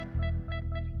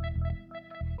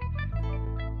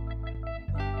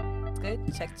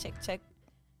good? Check, check, check.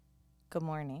 Good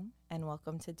morning and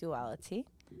welcome to Duality.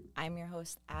 I'm your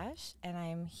host, Ash, and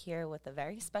I'm here with a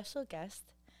very special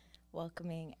guest,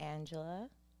 welcoming Angela.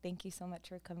 Thank you so much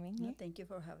for coming here. Thank you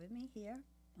for having me here.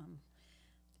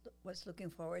 Was looking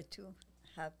forward to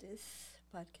have this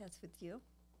podcast with you.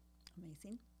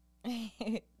 Amazing.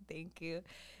 Thank you.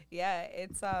 Yeah,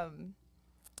 it's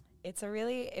a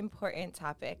really important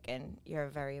topic, and you're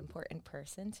a very important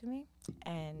person to me.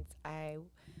 And I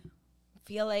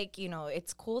feel like,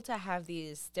 it's cool to have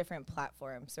these different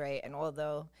platforms, right? And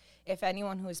although if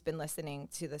anyone who's been listening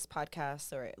to this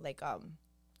podcast or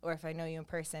if I know you in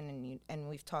person and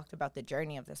we've talked about the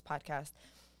journey of this podcast,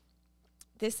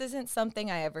 this isn't something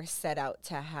I ever set out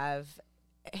to have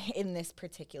in this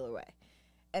particular way.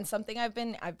 And something I've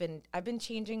been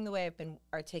changing the way I've been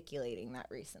articulating that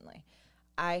recently.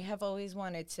 I have always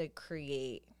wanted to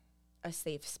create a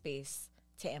safe space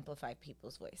to amplify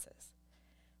people's voices,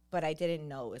 but I didn't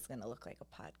know it was going to look like a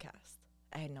podcast.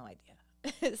 I had no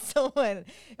idea. So when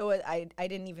it was, I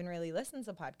didn't even really listen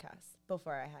to podcasts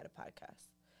before I had a podcast.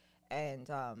 And,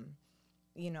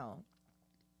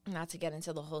 not to get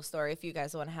into the whole story, if you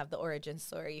guys want to have the origin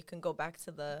story, you can go back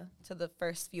to the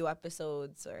first few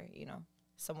episodes or,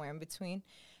 somewhere in between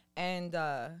and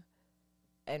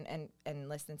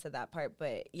listen to that part.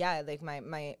 But yeah, like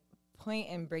my point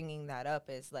in bringing that up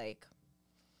is like,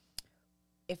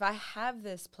 if I have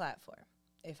this platform,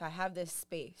 if I have this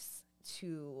space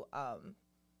to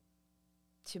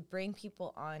bring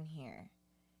people on here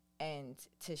and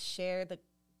to share the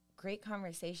great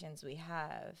conversations we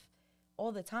have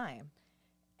all the time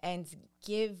and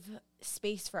give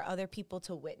space for other people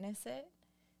to witness it,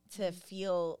 to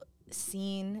feel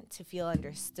seen, to feel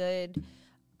understood,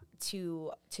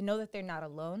 to know that they're not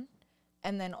alone.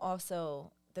 And then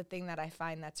also the thing that I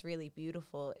find that's really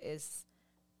beautiful is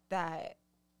that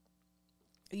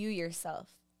you yourself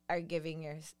are giving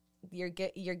you're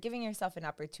giving yourself an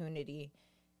opportunity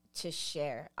to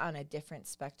share on a different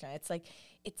spectrum. It's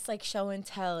like show and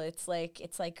tell. It's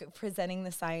like presenting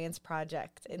the science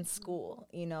project in school.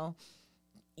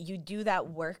 You do that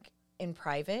work in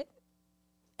private,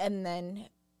 and then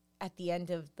at the end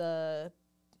of the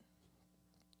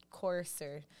course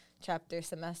or chapter,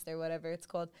 semester, whatever it's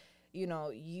called,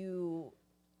 you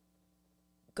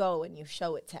go and you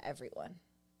show it to everyone.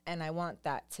 And I want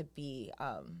that to be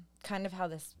kind of how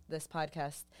this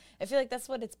podcast, I feel like that's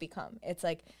what it's become. It's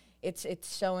like,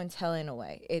 it's show and tell in a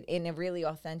way, in a really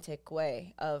authentic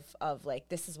way of like,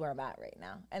 this is where I'm at right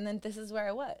now. And then this is where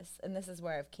I was, and this is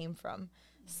where I've came from.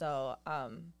 So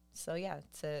yeah,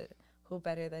 who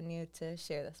better than you to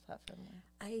share this platform with?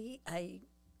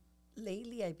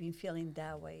 Lately I've been feeling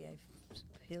that way. I'm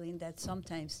feeling that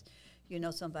sometimes you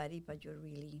know somebody, but you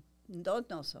really don't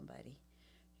know somebody.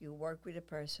 You work with a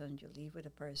person, you live with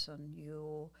a person,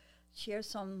 you share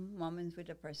some moments with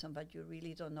a person, but you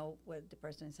really don't know what the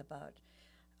person is about.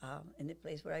 In the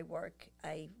place where I work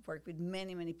with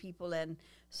many, many people, and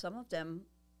some of them,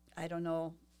 I don't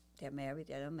know, they're married,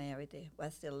 they're not married,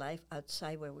 what's their life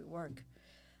outside where we work.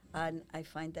 And I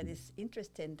find that it's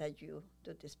interesting that you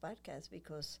do this podcast,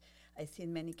 because I've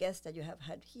seen many guests that you have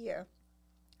had here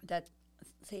that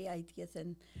say ideas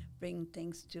and bring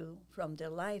things from their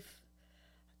life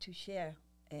to share,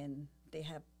 and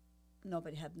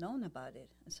nobody have known about it,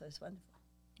 and so it's wonderful.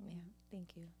 Yeah,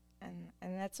 thank you. And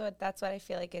that's what I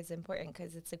feel like is important,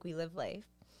 because it's like we live life,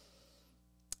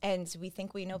 and we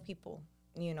think we know people,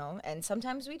 and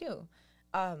sometimes we do,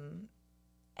 and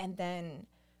then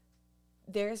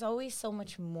there's always so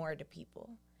much more to people,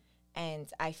 and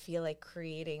I feel like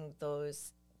creating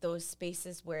those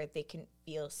spaces where they can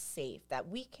feel safe, that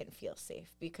we can feel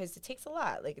safe, because it takes a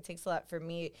lot. Like, it takes a lot for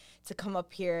me to come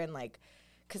up here and, like,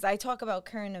 because I talk about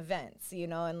current events,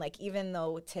 and, like, even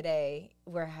though today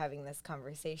we're having this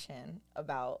conversation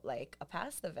about, like, a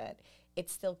past event,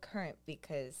 it's still current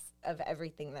because of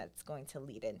everything that's going to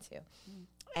lead into.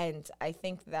 And I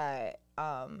think that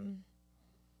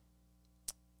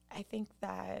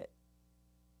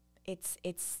it's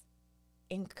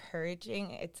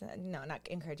encouraging. It's no, not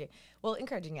encouraging. Well,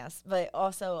 encouraging, yes, but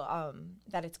also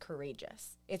that it's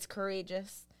courageous. It's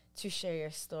courageous to share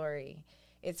your story.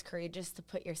 It's courageous to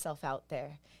put yourself out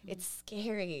there. It's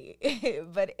scary,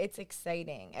 but it's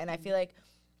exciting. And I feel like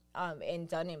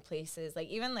done in places like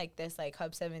even like this, like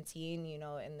Hub 17,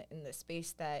 in the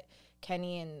space that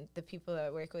Kenny and the people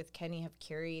that work with Kenny have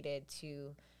curated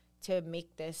to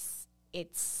make this,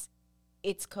 it's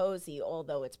cozy,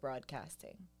 although it's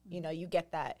broadcasting. You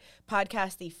get that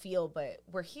podcasty feel, but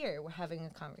we're here, we're having a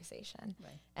conversation,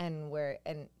 right. and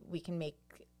we can make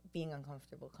being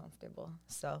uncomfortable comfortable.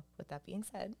 So with that being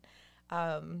said,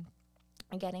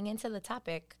 getting into the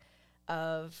topic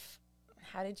of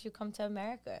how did you come to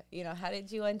America? You know, how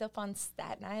did you end up on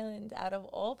Staten Island out of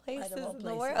all places Out of all in the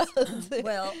places. world?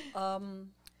 Well,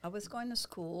 I was going to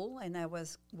school and I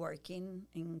was working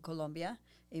in Colombia,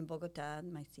 in Bogota,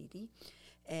 my city.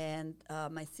 And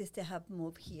my sister had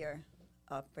moved here,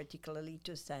 particularly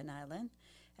to Staten Island.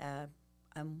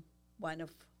 I'm one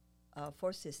of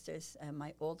four sisters, and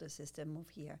my older sister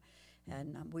moved here.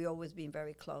 And we always been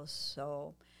very close.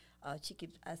 So she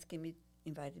keeps asking me,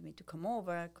 invited me to come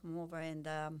over. And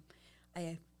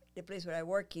the place where I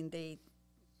work in,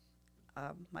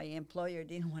 my employer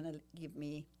didn't want to give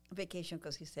me vacation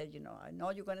because he said, I know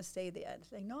you're going to stay there. I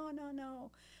was like,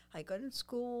 no. I got in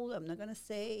school. I'm not going to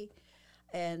stay.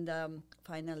 And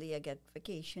finally, I got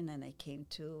vacation, and I came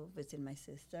to visit my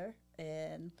sister.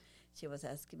 And she was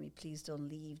asking me, please don't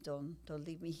leave. Don't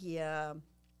leave me here.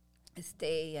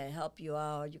 Stay. I help you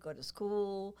out. You go to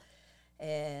school.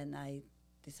 And I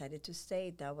decided to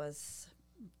stay. That was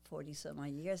 40-some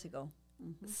years ago.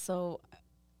 Mm-hmm. So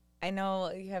I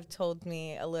know you have told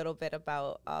me a little bit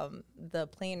about the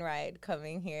plane ride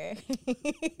coming here.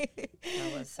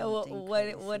 That was something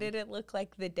what did it look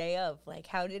like the day of? Like,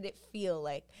 how did it feel?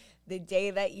 Like, the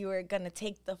day that you were going to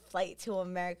take the flight to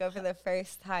America for the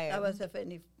first time? That was a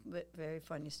very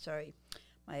funny story.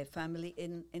 My family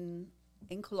in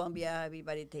Colombia,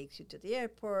 everybody takes you to the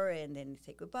airport and then you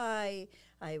say goodbye.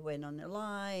 I went on the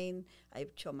line. I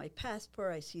show my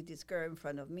passport. I see this girl in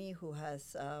front of me who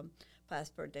has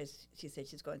passport that she said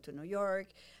she's going to New York.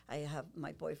 I have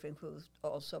my boyfriend who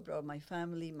also brought my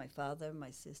family, my father,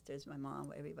 my sisters, my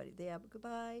mom, everybody there.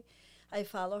 Goodbye. I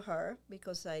follow her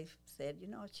because I said,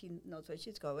 she knows where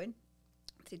she's going.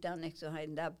 Sit down next to her,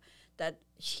 and that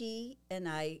she and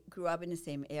I grew up in the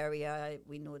same area.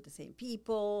 We knew the same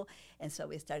people, and so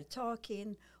we started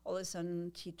talking. All of a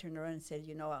sudden, she turned around and said,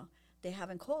 they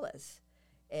haven't called us.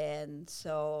 And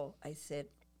so I said,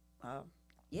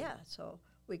 yeah. So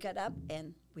we got up,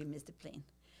 and we missed the plane.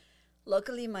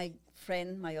 Luckily, my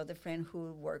other friend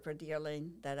who worked for the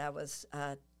airline that I was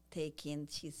taking,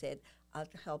 she said, I'll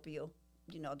help you.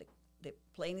 The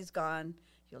plane is gone.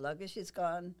 Your luggage is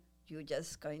gone. You're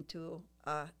just going to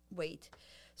wait.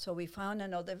 So we found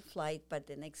another flight, but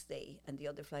the next day, and the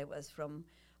other flight was from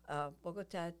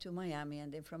Bogota to Miami,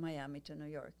 and then from Miami to New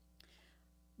York.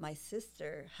 My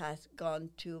sister has gone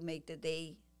to make the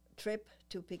day trip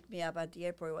to pick me up at the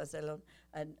airport. It was alone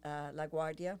at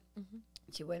LaGuardia. Mm-hmm.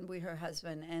 She went with her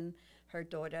husband and her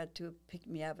daughter to pick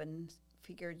me up and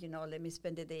figured, let me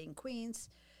spend the day in Queens.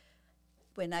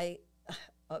 When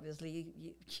obviously,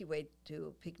 she waited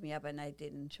to pick me up, and I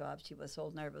didn't show up. She was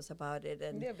all nervous about it,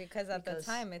 and because at the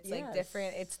time it's like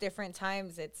different. It's different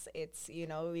times. It's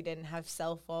we didn't have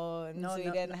cell phones.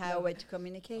 We didn't have no way to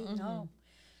communicate. Mm-hmm. No,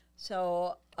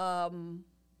 so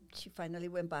she finally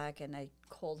went back, and I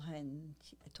called her and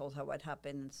I told her what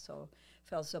happened. So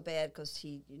felt so bad because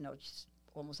she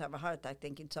almost have a heart attack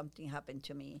thinking something happened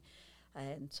to me,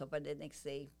 and so but the next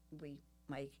day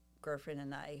my girlfriend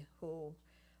and I who.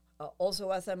 Also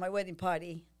was at my wedding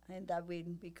party, and that we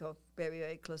became very,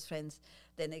 very close friends.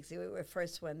 The next day, we were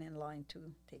first one in line to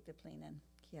take the plane, and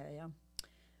here I am,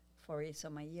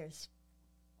 40-some years.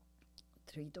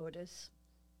 3 daughters,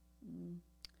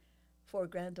 4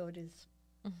 granddaughters.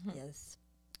 Mm-hmm. Yes,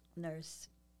 nurse.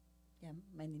 Yeah,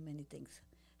 many, many things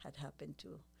had happened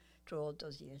through all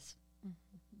those years.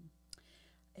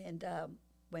 Mm-hmm. And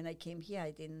when I came here,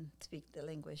 I didn't speak the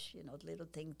language. Little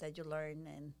things that you learn,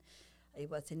 and it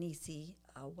wasn't easy.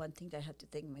 One thing that I had to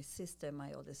thank my sister,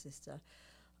 my older sister,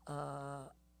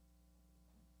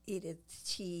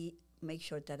 she made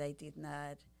sure that I did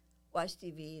not watch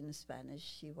TV in Spanish.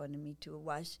 She wanted me to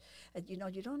watch.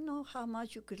 You don't know how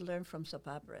much you could learn from soap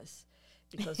operas.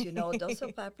 Because, those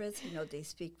soap operas, they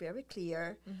speak very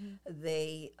clear. Mm-hmm.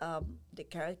 The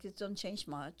characters don't change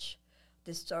much.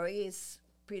 The story is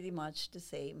pretty much the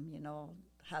same,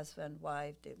 husband,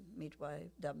 wife,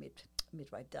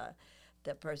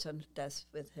 the person that's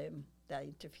with him that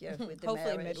interferes with the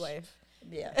hopefully marriage. Midwife.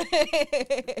 Yeah.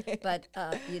 But,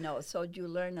 so you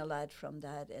learn a lot from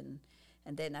that. And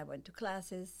then I went to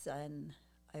classes, and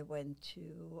I went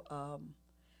to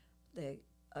the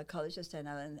College of Staten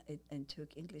Island and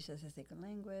took English as a second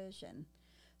language. And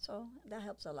so that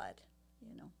helps a lot.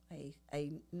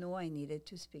 I knew I needed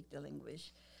to speak the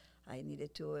language. I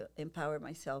needed to empower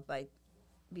myself by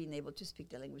being able to speak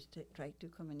the language to try to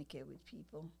communicate with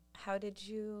people. How did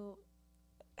you,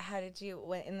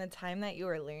 when in the time that you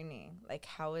were learning, like,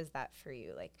 how was that for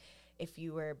you? Like, if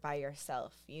you were by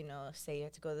yourself, say you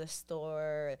had to go to the store,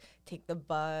 or take the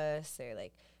bus, or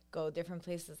like go different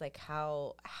places, like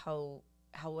how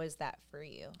was that for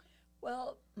you?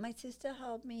 Well, my sister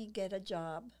helped me get a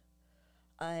job,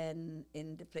 and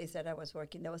in the place that I was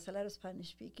working, there was a lot of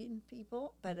Spanish-speaking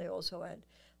people, but I also had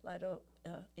a lot of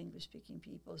English-speaking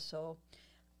people. So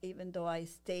even though I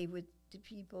stayed with the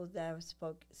people that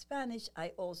spoke Spanish,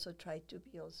 I also tried to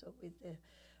be also with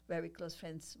very close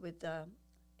friends with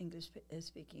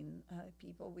English-speaking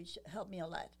people, which helped me a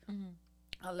lot. Mm-hmm.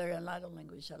 I learned a lot of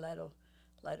language, a lot of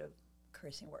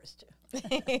cursing words too.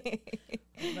 I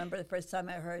remember the first time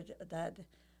I heard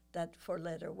that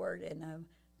four-letter word, and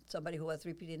somebody who was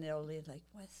repeating it only like,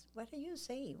 what are you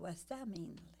saying? What's that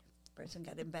mean? The person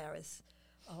got embarrassed.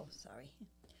 Oh, sorry.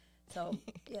 So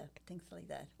yeah, things like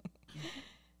that.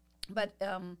 But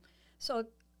so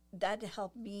that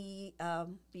helped me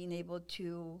being able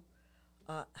to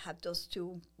have those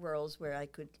two worlds where I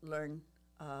could learn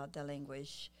the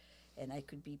language, and I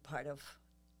could be part of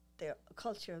the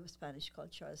culture, Spanish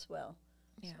culture as well.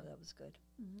 Yeah. So that was good.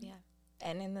 Yeah.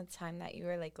 And in the time that you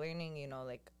were like learning, you know,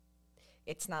 like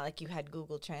it's not like you had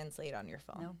Google Translate on your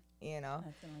phone. No. You know?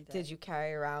 Nothing like that. Did you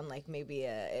carry around like maybe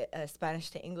a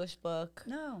Spanish to English book?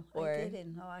 No, Or I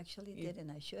didn't. No, actually didn't.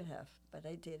 I should have, but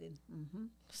I didn't.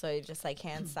 So you just like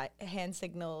hand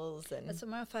signals and As a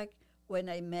matter of fact, when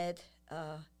I met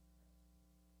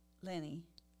Lenny,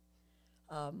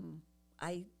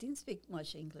 I didn't speak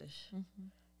much English,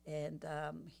 and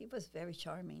he was very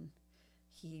charming.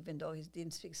 Even though he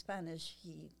didn't speak Spanish,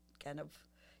 he kind of,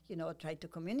 tried to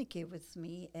communicate with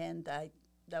me, and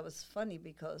that was funny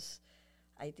because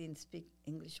I didn't speak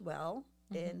English well,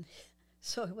 and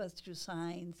so it was through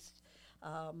signs,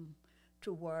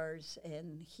 through words,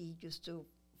 and he used to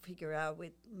figure out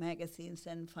with magazines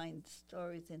and find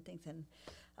stories and things, and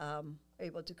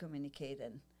able to communicate.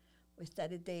 And we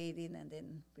started dating, and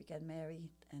then we got married,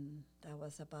 and that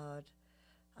was about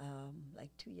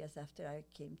like 2 years after I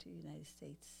came to the United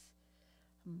States.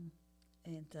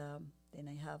 And then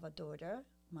I have a daughter.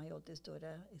 My oldest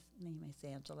daughter, his name is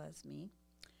Angela, as me.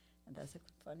 And that's a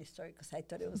funny story because I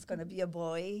thought it was going to be a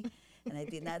boy, and I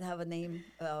did not have a name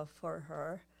for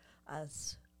her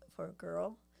as for a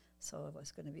girl. So it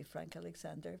was going to be Frank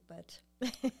Alexander, but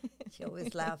she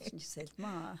always laughs and she says,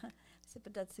 "Ma," I said,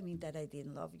 "but that doesn't mean that I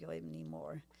didn't love you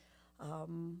anymore."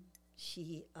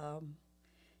 She's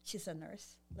a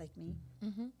nurse like me.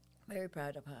 Very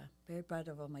proud of her. Very proud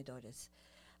of all my daughters.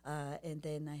 And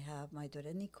then I have my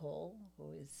daughter Nicole,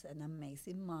 who is an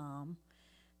amazing mom.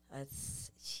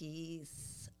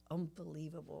 She's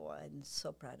unbelievable, and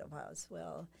so proud of her as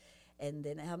well. And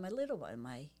then I have my little one,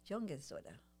 my youngest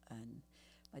daughter, and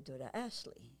my daughter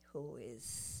Ashley, who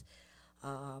is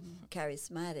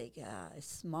charismatic,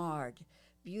 smart,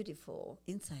 beautiful,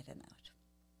 inside and out.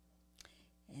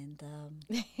 And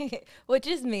which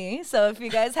is me. So if you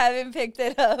guys haven't picked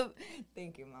it up,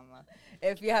 thank you, Mama.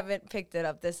 If you haven't picked it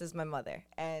up, this is my mother.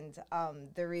 And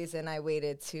the reason I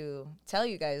waited to tell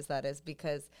you guys that is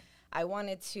because I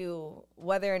wanted to,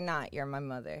 whether or not you're my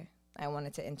mother, I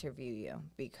wanted to interview you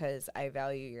because I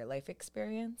value your life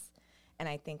experience, and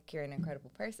I think you're an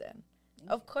incredible person.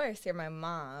 Of course, you're my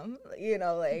mom,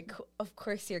 like, of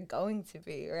course you're going to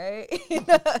be, right?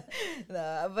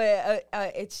 No, but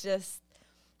it's just,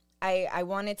 I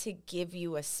wanted to give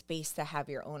you a space to have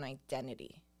your own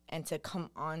identity and to come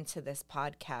on to this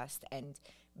podcast and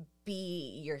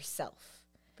be yourself.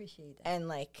 Appreciate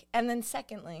that. And then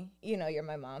secondly, you're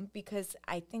my mom, because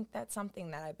I think that's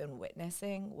something that I've been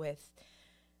witnessing with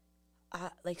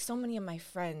like so many of my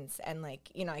friends, and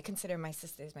I consider my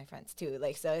sisters my friends too.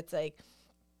 So it's like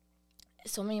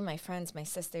so many of my friends, my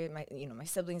sister, my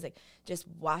siblings, like just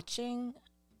watching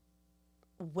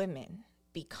women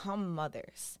become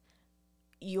mothers.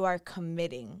 You are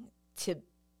committing to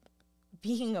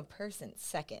being a person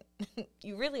second.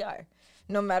 You really are.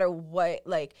 No matter what,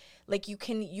 you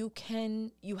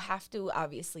have to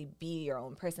obviously be your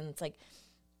own person. It's like,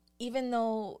 even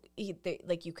though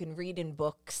you can read in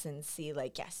books and see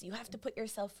yes, you have to put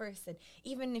yourself first, and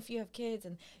even if you have kids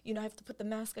and have to put the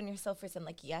mask on yourself first, and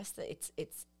yes,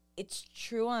 it's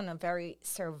true on a very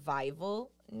survival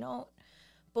note,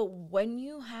 but when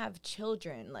you have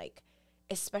children,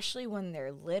 especially when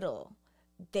they're little,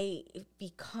 they're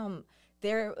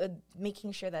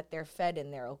making sure that they're fed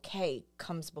and they're okay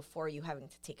comes before you having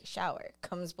to take a shower,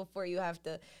 comes before you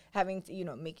having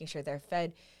to making sure they're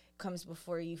fed, comes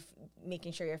before you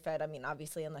making sure you're fed. I mean,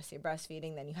 obviously, unless you're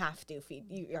breastfeeding, then you have to feed.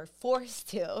 You are forced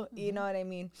to. You know what I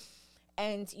mean?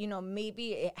 And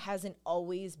maybe it hasn't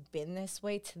always been this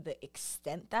way to the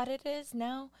extent that it is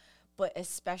now, but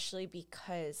especially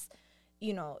because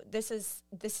this is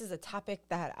a topic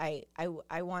that I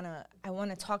wanna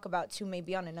talk about too,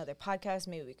 maybe on another podcast.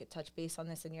 Maybe we could touch base on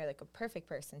this, and you're like a perfect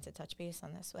person to touch base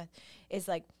on this with. Is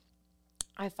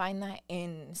I find that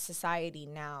in society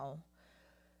now,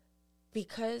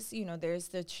 because, you know, there's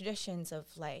the traditions of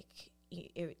like,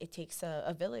 it takes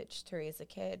a village to raise a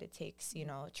kid. It takes, you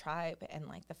know, a tribe. And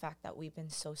like the fact that we've been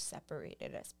so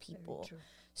separated as people,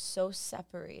 so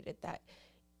separated that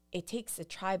it takes a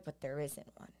tribe, but there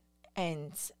isn't one.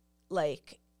 And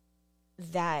like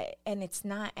that, and it's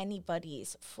not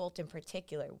anybody's fault in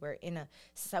particular. We're in a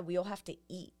society, we all have to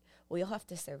eat. We all have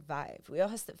to survive. We all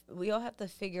have to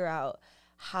figure out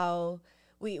how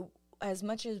we, as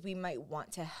much as we might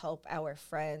want to help our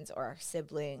friends or our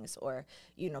siblings or,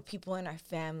 you know, people in our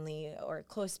family or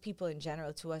close people in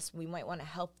general to us, we might want to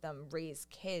help them raise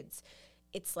kids.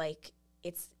 It's like,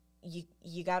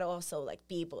 you got to also like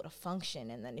be able to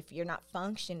function. And then if you're not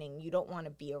functioning, you don't want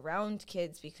to be around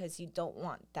kids because you don't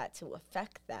want that to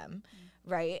affect them.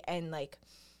 Right. And like,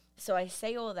 so I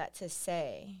say all that to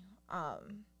say,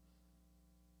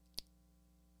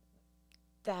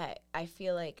 that I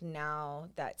feel like now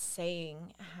that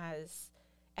saying has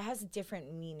a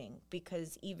different meaning,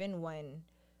 because even when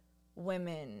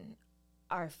women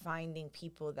are finding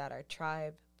people that are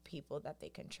tribe, people that they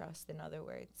can trust, in other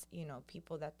words, you know,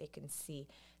 people that they can see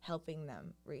helping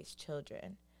them raise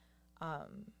children,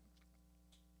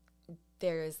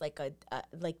 there's like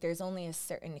there's only a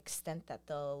certain extent that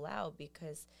they'll allow,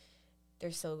 because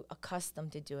they're so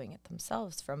accustomed to doing it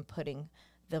themselves, from putting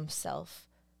themselves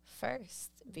first,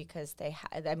 because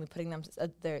putting them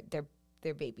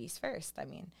their babies first. I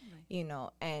mean, right. You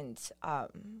know, and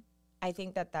I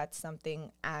think that that's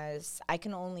something, as I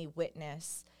can only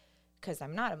witness, because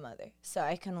I'm not a mother, so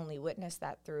I can only witness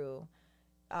that through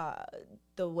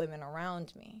the women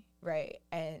around me, right?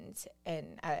 And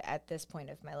at this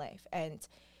point of my life, and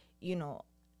you know,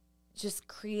 just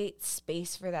create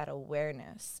space for that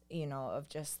awareness, you know, of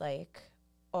just like,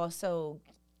 also,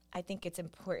 I think it's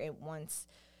important once,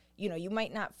 you know, you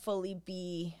might not fully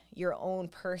be your own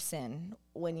person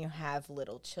when you have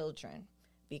little children,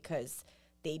 because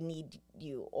they need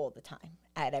you all the time.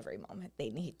 At every moment, they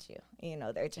need you. You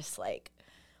know, they're just like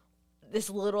this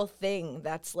little thing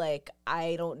that's like,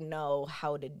 I don't know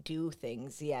how to do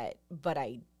things yet, but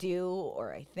I do,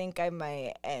 or I think I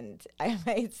might, and I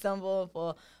might stumble and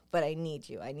fall, but I need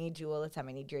you. I need you all the time.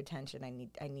 I need your attention.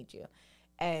 I need you.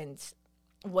 And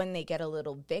when they get a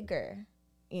little bigger,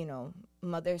 you know,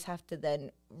 mothers have to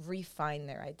then refine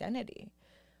their identity.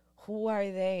 Who are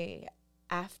they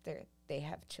after they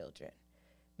have children?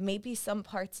 Maybe some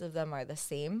parts of them are the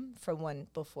same from when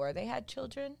before they had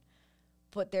children,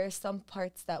 but there are some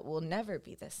parts that will never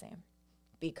be the same,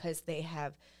 because they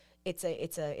have, it's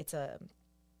a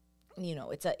you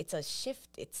know, it's a shift,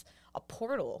 it's a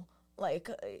portal. Like,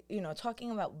 you know,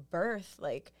 talking about birth,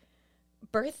 like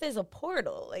birth is a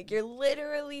portal. Like, you're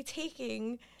literally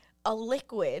taking a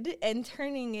liquid and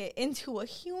turning it into a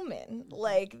human.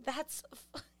 Like, that's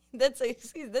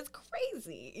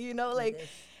crazy, you know, like,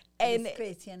 and it's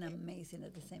crazy and amazing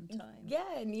at the same time.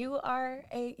 Yeah, and you are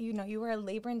a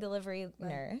labor and delivery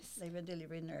nurse. Labor and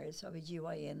delivery nurse,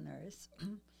 OBGYN nurse.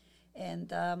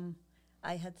 And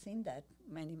I had seen that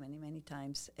many, many, many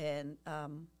times. And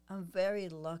I'm very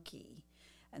lucky,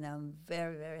 and I'm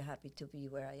very, very happy to be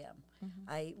where I am.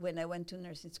 Mm-hmm. When I went to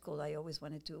nursing school, I always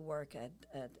wanted to work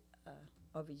at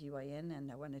OBGYN,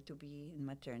 and I wanted to be in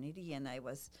maternity, and I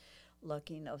was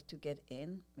lucky enough to get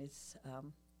in.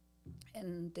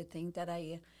 And the thing that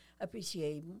I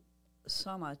appreciate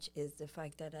so much is the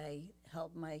fact that I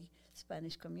help my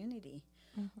Spanish community.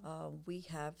 Mm-hmm. We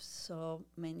have so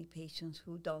many patients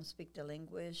who don't speak the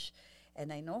language,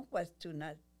 and I know what to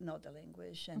not know the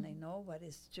language, and I know what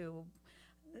is to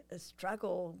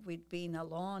struggle with being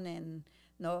alone and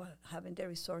not having the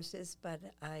resources. But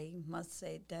I must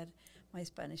say that my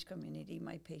Spanish community,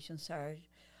 my patients are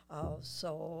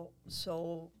so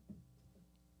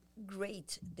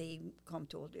great. They come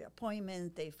to all the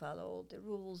appointments, they follow all the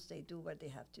rules, they do what they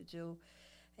have to do,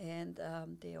 and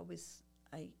I'm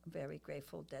very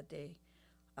grateful that they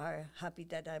are happy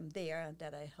that I'm there and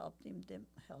that I helping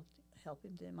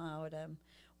them out. I'm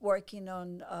working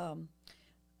on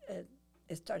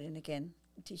starting again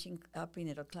teaching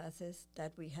prenatal classes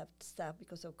that we have stopped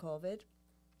because of COVID,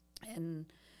 and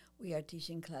we are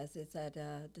teaching classes at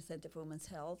the Center for Women's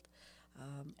Health.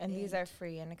 And these are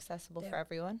free and accessible for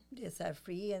everyone? These are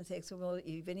free and accessible.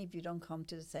 Even if you don't come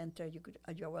to the center,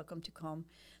 you're welcome to come.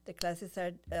 The classes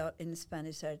are in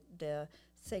Spanish are the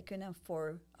second and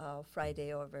fourth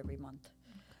Friday of every month.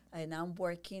 Okay. And I'm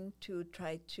working to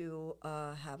try to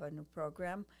have a new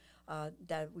program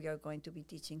that we are going to be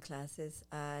teaching classes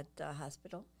at the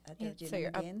hospital. So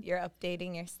you're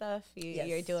updating your stuff.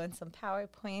 You're doing some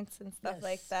PowerPoints and stuff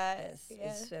like that.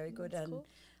 Yes, it's very good. And cool.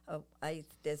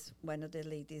 There's one of the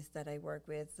ladies that I work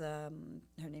with. Her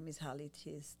name is Holly.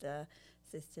 She's the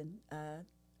assistant uh,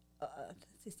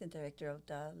 assistant director of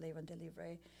the Labor and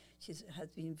Delivery. She has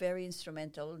been very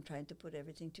instrumental in trying to put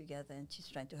everything together, and she's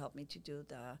trying to help me to do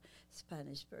the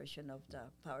Spanish version of the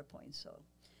PowerPoint. So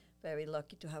very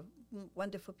lucky to have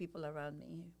wonderful people around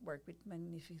me, work with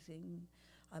magnificent,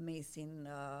 amazing,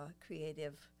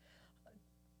 creative,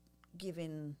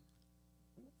 giving,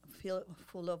 feel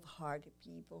full of heart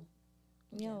people.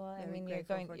 Yeah, well, I very mean,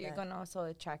 grateful for you're that. going to also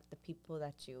attract the people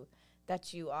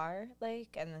that you are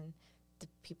like, and then the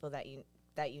people that you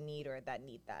need or that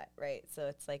need that, right? So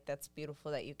it's like that's beautiful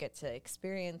that you get to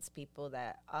experience people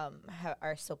that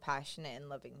are so passionate and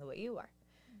loving the way you are.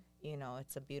 You know,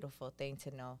 it's a beautiful thing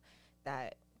to know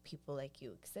that people like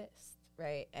you exist,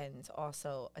 right? And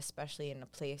also, especially in a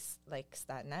place like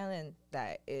Staten Island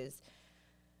that is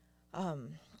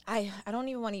I don't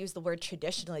even want to use the word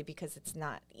traditionally because it's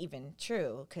not even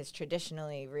true, because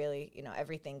traditionally really, you know,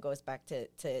 everything goes back to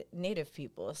native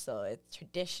people, so it's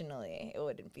traditionally, it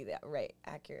wouldn't be that right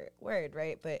accurate word,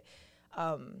 right? But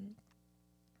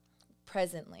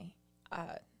presently,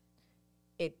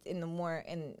 it in the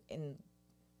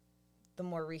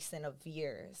more recent of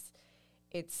years,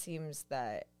 it seems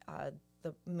that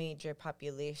the major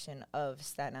population of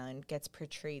Staten Island gets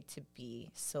portrayed to be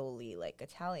solely like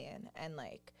Italian and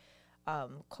like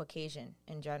Caucasian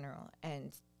in general.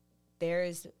 And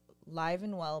there's live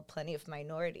and well plenty of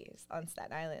minorities on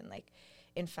Staten Island. Like,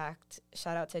 in fact,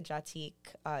 shout out to Jatik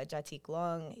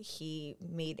Long. He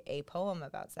made a poem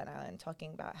about Staten Island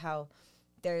talking about how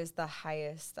there's the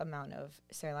highest amount of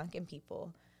Sri Lankan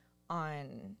people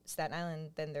on Staten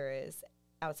Island than there is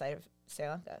outside of Sri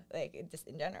Lanka, like just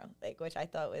in general, like, which I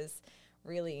thought was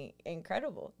really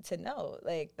incredible to know,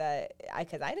 like that,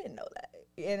 because I didn't know that,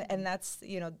 and that's,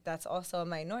 you know, that's also a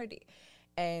minority,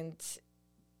 and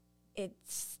it's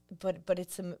it's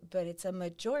a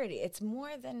majority. It's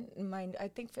more than mine. I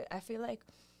feel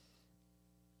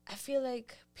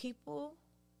like people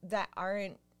that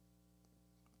aren't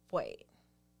white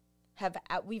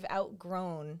we've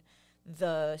outgrown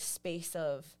the space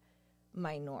of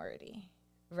minority,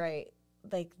 right?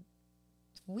 Like,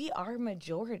 we are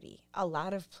majority a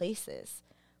lot of places.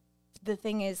 The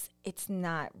thing is, it's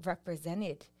not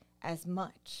represented as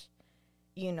much.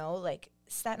 You know, like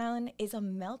Staten Island is a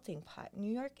melting pot.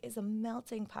 New York is a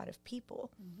melting pot of people.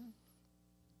 Mm-hmm.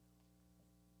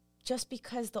 Just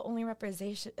because the only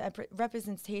representation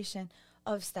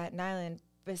of Staten Island,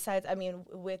 besides, I mean,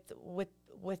 with the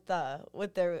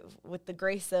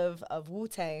grace of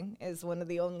Wu-Tang, is one of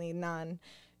the only non,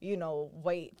 you know,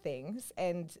 white things,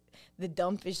 and the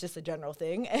dump is just a general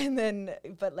thing, and then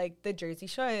but like the Jersey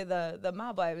Shore, the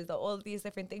Mob Wives, all of these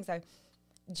different things are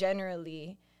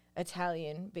generally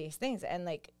Italian based things, and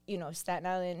like, you know, Staten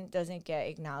Island doesn't get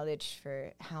acknowledged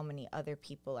for how many other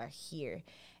people are here,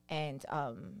 and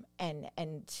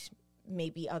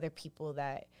maybe other people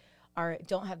that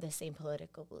don't have the same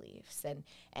political beliefs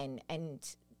and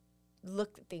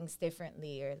look at things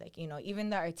differently, or like, you know,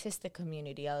 even the artistic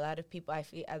community, a lot of people, I'm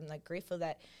like grateful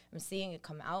that I'm seeing it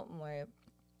come out more,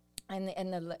 and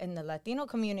in the Latino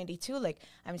community too, like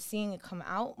I'm seeing it come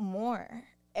out more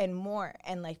and more,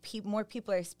 and like more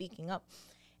people are speaking up.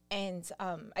 And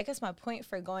I guess my point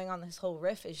for going on this whole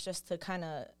riff is just to kind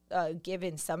of give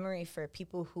in summary for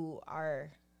people who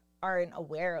aren't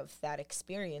aware of that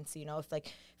experience. You know, if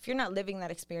you're not living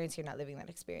that experience, you're not living that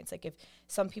experience. Like, if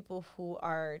some people who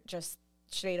are just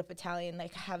straight up Italian,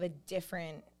 like, have a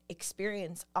different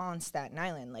experience on Staten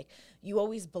Island, like, you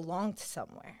always belonged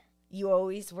somewhere. You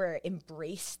always were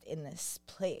embraced in this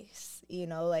place, you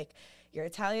know, like, you're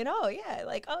Italian, oh yeah,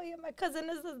 like, oh yeah, my cousin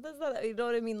is this, that, you know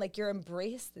what I mean? Like, you're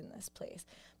embraced in this place.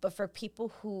 But for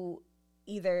people who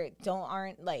either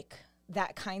aren't like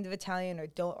that kind of Italian, or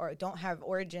don't have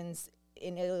origins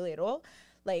in Italy at all,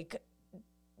 like,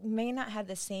 may not have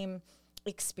the same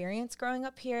experience growing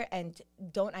up here and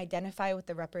don't identify with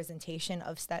the representation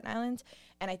of Staten Island.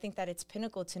 And I think that it's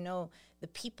pinnacle to know the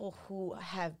people who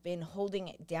have been holding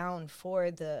it down for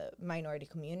the minority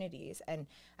communities. And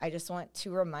I just want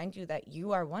to remind you that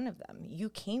you are one of them. You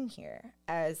came here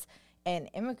as an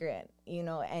immigrant, you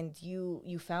know, and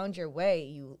you found your way.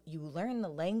 You learn the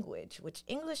language, which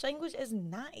English language is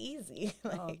not easy.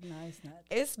 Like, oh, no, it's not.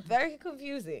 It's very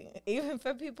confusing. Even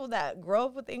for people that grow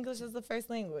up with English as the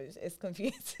first language, it's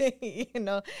confusing, you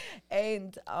know.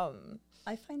 And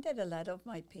I find that a lot of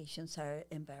my patients are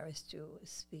embarrassed to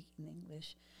speak in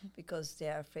English because they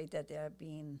are afraid that they are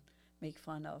being made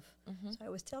fun of. So I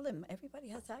always tell them, everybody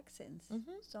has accents. So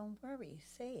don't worry,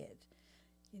 say it,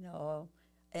 you know.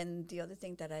 And the other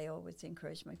thing that I always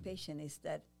encourage my patient is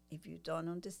that if you don't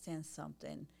understand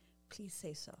something, please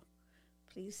say so.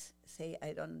 Please say,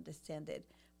 I don't understand it.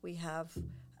 We have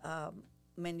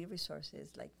many resources,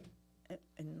 like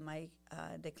in my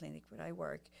the clinic where I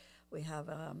work, we have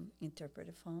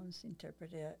interpreter phones,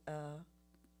 interpreter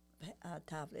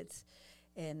tablets,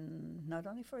 and not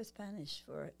only for Spanish,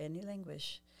 for any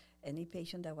language. Any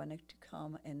patient that wanted to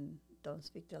come and don't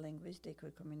speak the language, they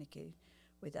could communicate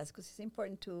with us, because it's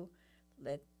important to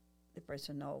let the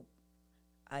person know,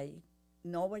 I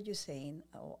know what you're saying,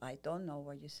 or I don't know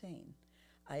what you're saying.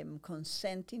 I'm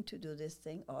consenting to do this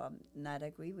thing, or I'm not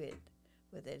agree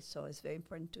with it. So it's very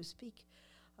important to speak.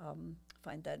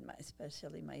 Find that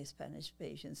especially my Spanish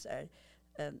patients are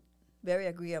very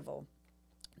agreeable.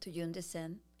 Do you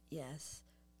understand? Yes.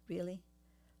 Really?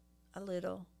 A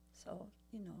little. So,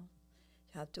 you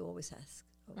have to always ask.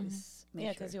 Always make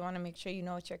Yeah, sure. because you want to make sure you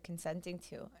know what you're consenting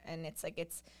to. And it's like,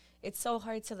 it's so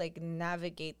hard to like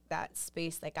navigate that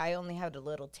space. Like, I only had a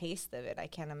little taste of it. I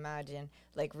can't imagine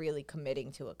like really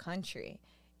committing to a country.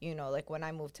 Like when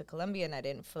I moved to Colombia and I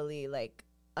didn't fully like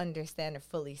understand or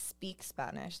fully speak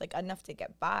Spanish, like enough to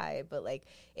get by. But like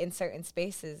in certain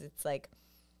spaces, it's like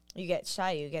you get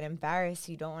shy, you get embarrassed,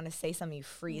 you don't want to say something, you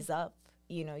freeze up,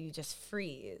 you just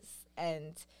freeze.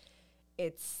 And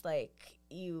it's like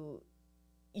you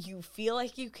feel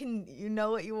like you know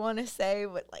what you want to say,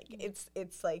 but like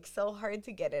it's like so hard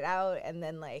to get it out. And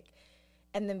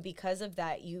then because of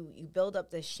that, you build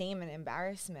up this shame and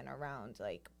embarrassment around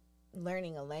like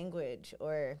learning a language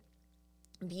or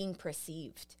being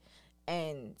perceived,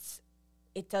 and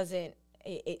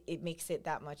it makes it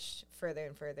that much further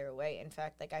and further away. In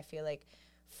fact, like I feel like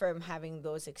from having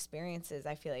those experiences,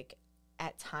 I feel like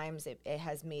at times it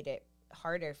has made it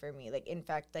harder for me. Like, in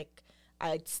fact, like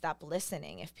I'd stop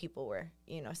listening if people were,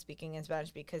 speaking in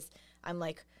Spanish, because I'm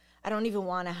like, I don't even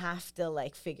want to have to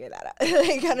like figure that out.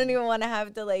 Like, I don't even want to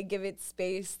have to like give it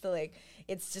space to like,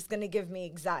 it's just going to give me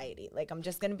anxiety. Like, I'm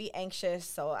just going to be anxious.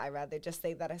 So I rather just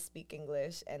say that I speak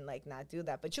English and like not do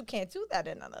that. But you can't do that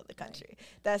in another country.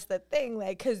 Right. That's the thing.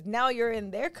 Like, because now you're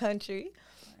in their country,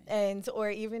 right. Or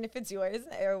even if it's yours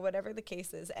or whatever the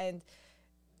case is. And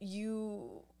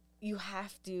you got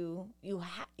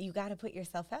to put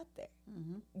yourself out there.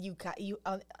 Mm-hmm.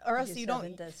 Or else you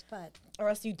don't, or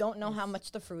else you don't know yes. how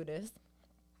much the fruit is,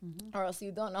 mm-hmm. or else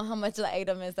you don't know how much the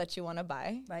item is that you want to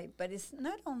buy. Right, but it's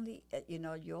not only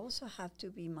you also have to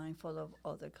be mindful of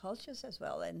other cultures as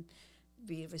well and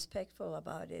be respectful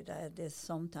about it. There's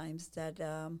sometimes that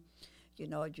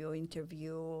you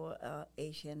interview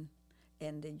Asian.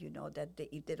 And then that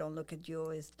if they don't look at you,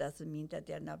 it doesn't mean that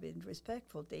they're not being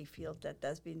respectful. They feel that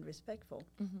that's being respectful.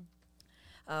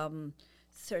 Mm-hmm.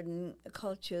 Certain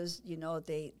cultures,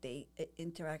 they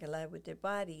interact a lot with their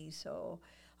bodies. So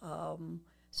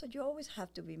you always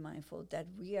have to be mindful that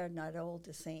we are not all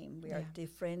the same. We are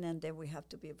different, and then we have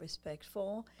to be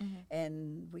respectful. Mm-hmm.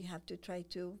 And we have to try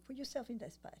to put yourself in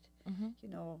that spot. Mm-hmm.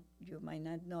 You might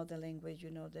not know the language,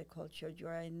 the culture. You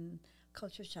are in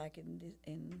culture shock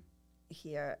in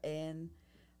here, and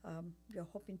you're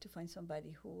hoping to find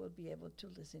somebody who will be able to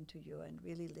listen to you and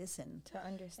really listen to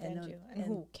understand you, and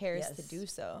who cares yes. to do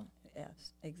so.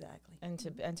 Yes, exactly. And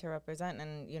to represent,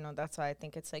 and that's why I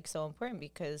think it's like so important,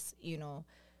 because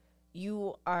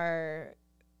you are,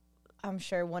 I'm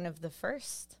sure, one of the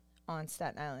first on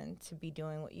Staten Island to be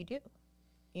doing what you do.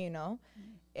 Mm-hmm.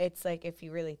 It's like, if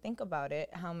you really think about it,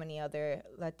 how many other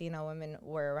Latina women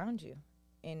were around you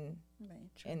in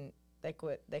like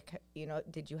what, like,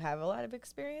 did you have a lot of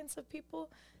experience of people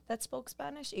that spoke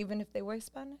Spanish, even if they were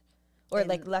Spanish? Or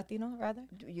like Latino, rather?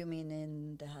 You mean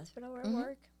in the hospital where mm-hmm. I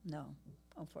work? No,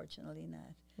 unfortunately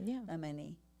not. Yeah. Not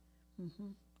many. Mm-hmm.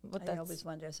 But I always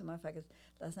wonder, as a matter of fact,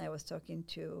 last night I was talking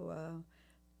to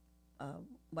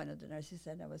one of the nurses,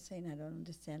 and I was saying, I don't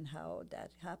understand how that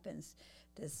happens.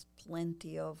 There's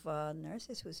plenty of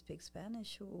nurses who speak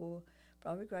Spanish who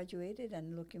probably graduated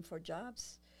and looking for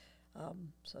jobs.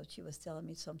 So she was telling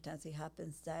me sometimes it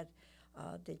happens that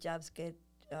the jobs get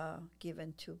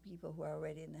given to people who are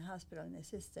already in the hospital, in the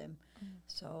system. Mm-hmm.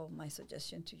 So my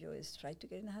suggestion to you is try to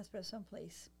get in the hospital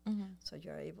someplace, mm-hmm. so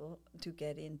you're able to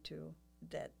get into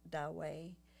that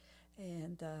way.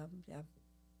 And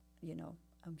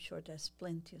I'm sure there's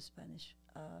plenty of Spanish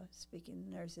speaking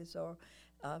nurses or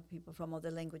people from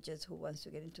other languages who wants to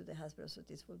get into the hospital. So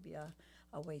this will be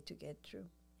a way to get through.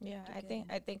 Yeah,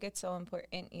 I think it's so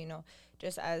important,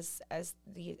 just as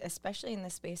especially in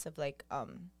the space of like,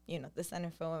 the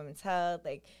Center for Women's Health,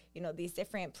 like, these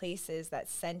different places that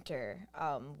center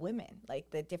women, like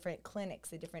the different clinics,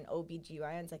 the different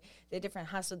OBGYNs, like the different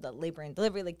hospitals, the labor and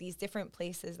delivery, like these different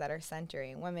places that are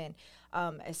centering women,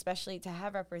 especially to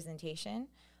have representation.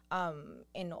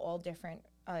 in all different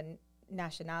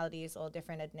nationalities, all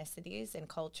different ethnicities and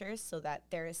cultures, so that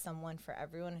there is someone for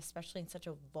everyone, especially in such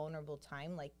a vulnerable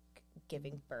time like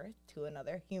giving birth to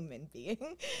another human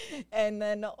being. And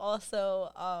then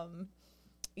also,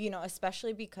 you know,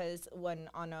 especially because when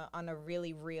on a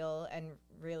really real and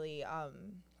really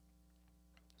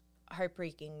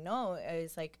heartbreaking note,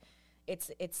 is like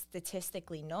it's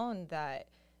statistically known that,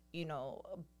 you know,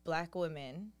 Black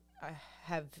women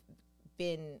have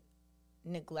been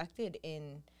neglected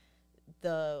in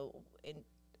the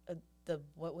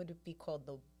what would it be called,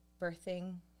 the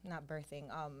birthing, not birthing,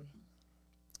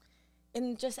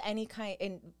 in just any kind,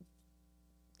 in,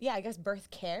 yeah, I guess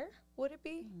birth care, would it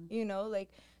be? You know, like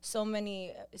so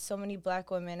many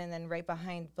Black women, and then right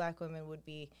behind Black women would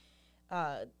be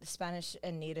Spanish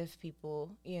and Native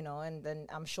people, you know, and then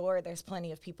I'm sure there's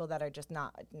plenty of people that are just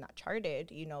not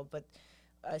charted, you know, but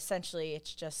essentially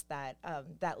it's just that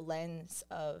that lens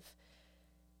of,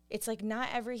 it's like not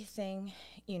everything,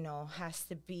 you know, has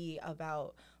to be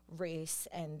about race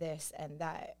and this and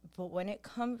that. But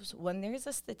when there's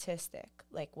a statistic,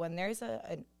 like when there's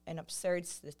an absurd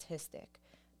statistic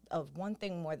of one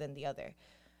thing more than the other,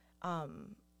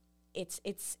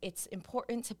 it's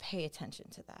important to pay attention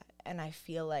to that. And I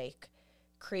feel like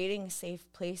creating safe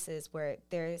places where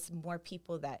there's more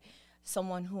people that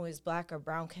someone who is Black or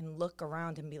brown can look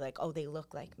around and be like, oh, they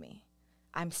look like me,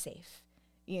 I'm safe.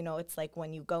 You know, it's like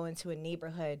when you go into a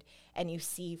neighborhood and you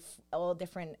see all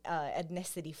different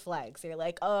ethnicity flags. You're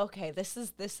like, oh, okay, this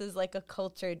is like a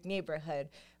cultured neighborhood,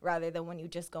 rather than when you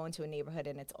just go into a neighborhood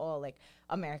and it's all like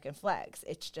American flags.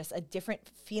 It's just a different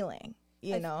feeling,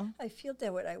 you know? I feel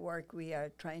that when I work, we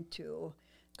are trying to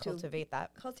Cultivate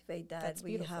that. That's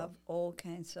we beautiful. have all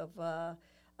kinds of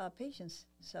patients.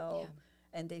 So,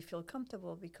 and they feel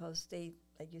comfortable because they,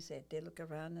 like you said, they look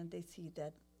around and they see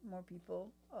that more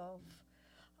people of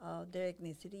their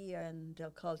ethnicity and their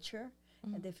culture,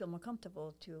 and they feel more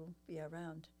comfortable to be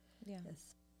around. Yeah.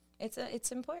 Yes.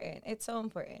 It's important. It's so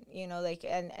important, you know, like,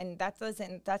 and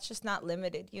that's just not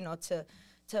limited, you know, to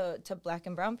Black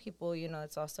and brown people, you know.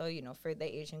 It's also, you know, for the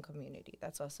Asian community.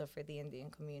 That's also for the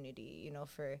Indian community, you know,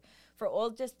 for all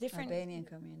just different Albanian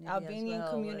community. Albanian as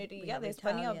well. community. We Yeah, have there's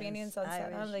plenty of Italians, Albanians on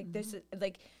Staten Island.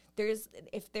 Like there's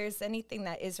if there's anything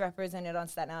that is represented on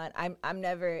Staten Island, I'm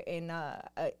never in a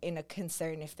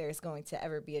concern if there's going to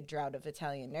ever be a drought of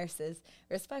Italian nurses,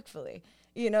 respectfully.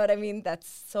 You know what I mean? That's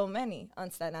so many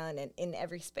on Staten Island and in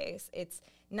every space. It's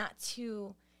not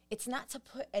to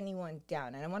put anyone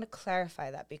down. And I want to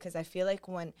clarify that, because I feel like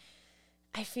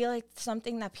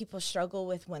something that people struggle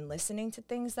with when listening to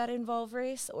things that involve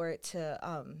race, or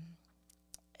to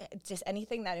just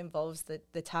anything that involves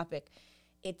the topic,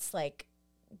 it's like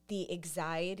the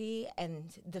anxiety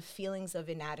and the feelings of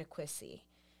inadequacy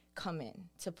come in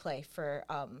to play for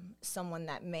someone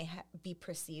that may be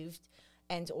perceived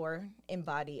and or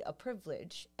embody a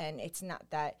privilege. And it's not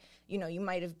that, you know, you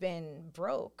might have been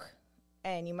broke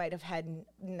and you might have had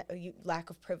lack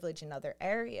of privilege in other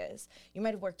areas. You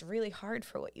might have worked really hard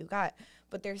for what you got,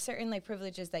 but there's certain like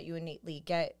privileges that you innately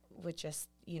get with just,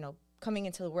 you know, coming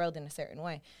into the world in a certain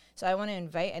way. So I want to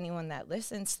invite anyone that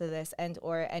listens to this and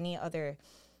or any other,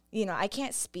 you know, I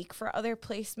can't speak for other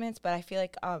placements, but I feel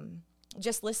like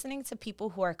just listening to people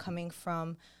who are coming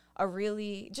from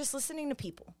just listening to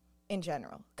people in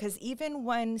general. Because even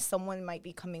when someone might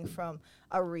be coming from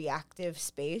a reactive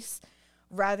space,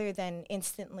 rather than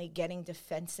instantly getting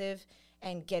defensive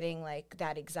and getting like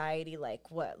that anxiety,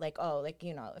 like what, like, oh, like,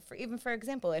 you know, for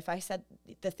example, if I said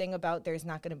the thing about there's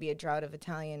not going to be a drought of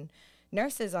Italian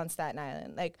nurses on Staten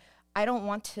Island, like, I don't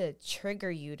want to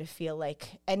trigger you to feel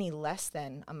like any less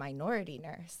than a minority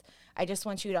nurse. I just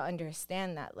want you to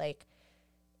understand that, like,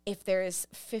 if there's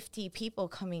 50 people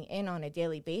coming in on a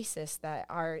daily basis that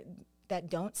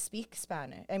don't speak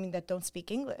Spanish, that don't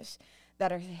speak English,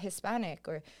 that are Hispanic,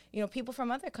 or, you know, people from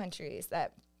other countries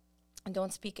that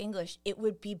don't speak English, it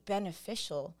would be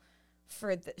beneficial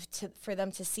for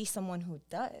them to see someone who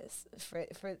does,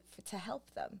 to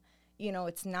help them. You know,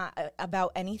 it's not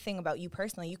about anything about you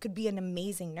personally. You could be an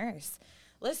amazing nurse.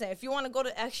 Listen, if you want to go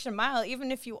the extra mile,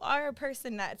 even if you are a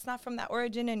person that's not from that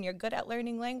origin and you're good at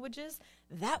learning languages,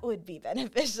 that would be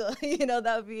beneficial. You know,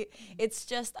 it's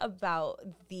just about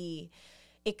the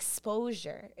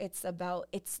exposure. It's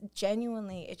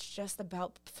just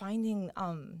about finding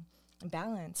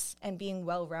balance and being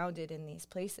well-rounded in these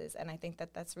places. And I think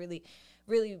that that's really,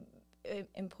 really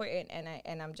important,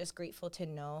 and I'm just grateful to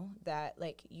know that,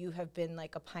 like, you have been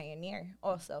like a pioneer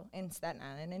also in Staten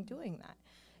Island and doing that,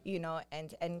 you know,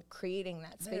 and creating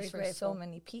that space for so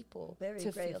many people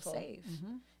to feel safe.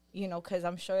 you know, because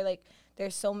I'm sure like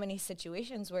there's so many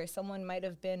situations where someone might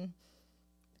have been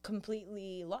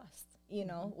completely lost, you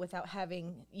know, without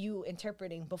having you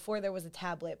interpreting before there was a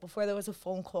tablet, before there was a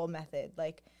phone call method,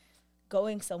 like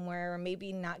going somewhere or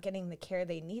maybe not getting the care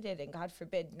they needed, and God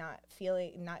forbid not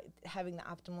having the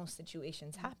optimal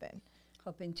situations happen.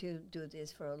 Hoping to do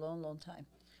this for a long, long time.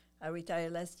 I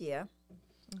retired last year,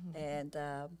 and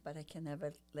but I can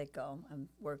never let go and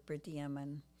work per diem,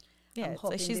 and Yeah, I'm so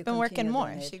hoping she's to been working continue more.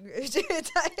 doing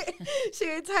it. She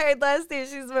retired last year.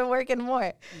 She's been working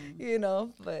more, you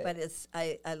know. But it's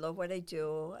I love what I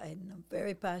do. I'm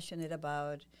very passionate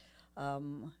about,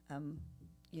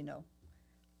 you know,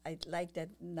 I like that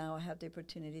now I have the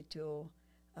opportunity to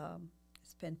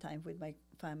spend time with my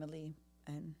family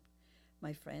and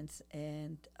my friends,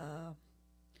 and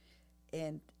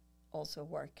also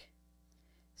work.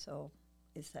 So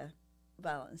it's a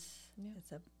balance. Yeah.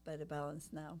 It's a better balance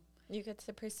now. You get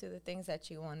to pursue the things that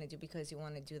you want to do because you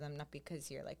want to do them, not because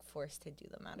you're like forced to do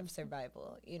them out of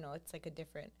survival. You know, it's like a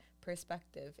different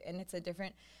perspective, and it's a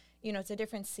different, you know, it's a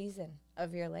different season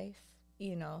of your life.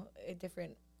 You know, a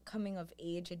different coming of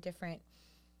age, a different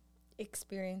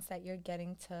experience that you're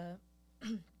getting to,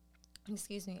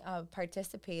 excuse me,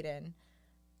 participate in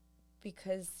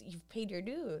because you've paid your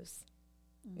dues.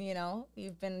 You know,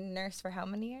 you've been a nurse for how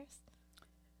many years?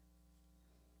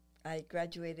 I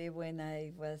graduated when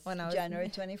I was When I was January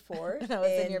 24th, when I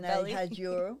was in and your belly. I had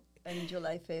you on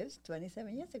July 5th,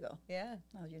 27 years ago. Yeah.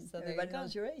 Now So there you everybody go.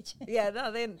 knows your age. Yeah,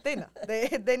 no, they know.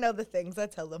 They know the things. I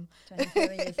tell them.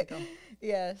 27 years ago.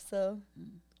 Yeah, so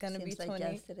gonna Seems be like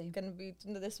 20. yesterday.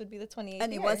 This would be the 28th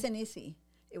And it year. wasn't easy.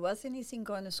 It wasn't easy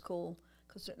going to school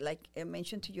because, like I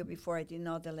mentioned to you before, I didn't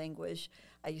know the language.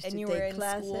 I used And to you take were in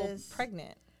classes. school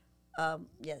pregnant.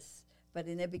 Yes. But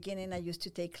in the beginning, I used to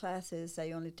take classes.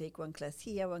 I only take one class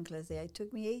here, one class there. It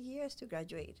took me 8 years to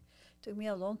graduate. It took me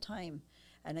a long time.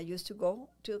 And I used to go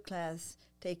to a class,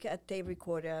 take a tape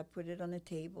recorder, put it on a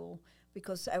table,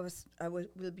 because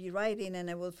will be writing and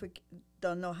I will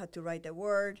don't know how to write a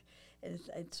word. And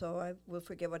so I will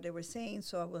forget what they were saying.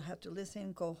 So I will have to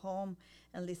listen, go home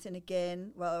and listen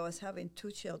again while I was having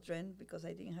 2 children because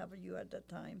I didn't have you at that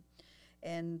time.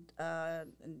 And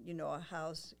you know, a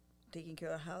house, taking care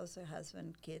of a house, a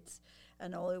husband, kids,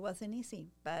 and all. It wasn't easy.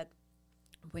 But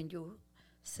when you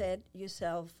set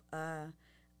yourself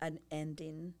an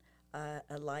ending,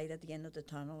 a light at the end of the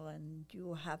tunnel, and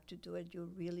you have to do it,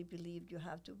 you really believe you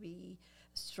have to be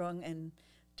strong, and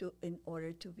in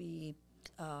order to be,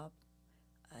 I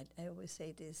always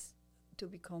say this, to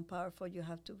become powerful, you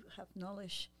have to have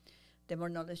knowledge. The more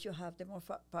knowledge you have, the more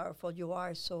powerful you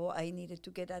are. So I needed to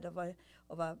get out of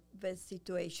a bad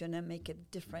situation and make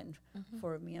it different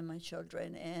for me and my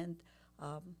children. And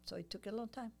so it took a long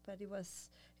time, but it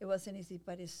wasn't easy.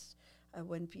 But it's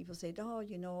when people say, "Oh,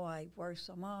 you know, I work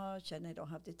so much and I don't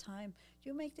have the time,"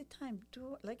 you make the time.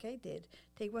 Do like I did.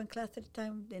 Take one class at a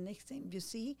time. The next thing you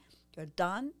see, you're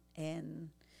done and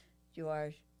you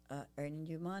are earning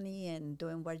your money and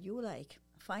doing what you like.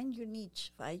 Find your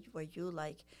niche. Find what you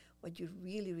like. What you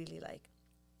really, really like.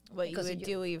 What you Because would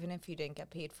do even if you didn't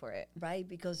get paid for it. Right?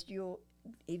 Because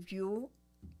if you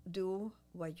do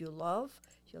what you love,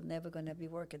 you're never going to be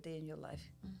work a day in your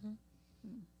life.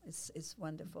 It's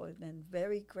wonderful, and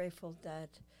very grateful that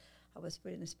I was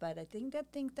put in the spot. I think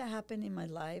that things that happened in my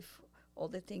life, all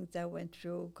the things that I went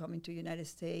through, coming to United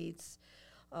States,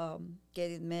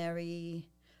 getting married,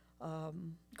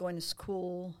 going to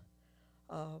school,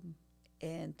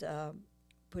 and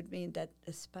put me in that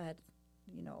spot,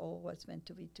 you know, all what's meant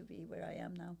to be where I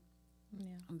am now.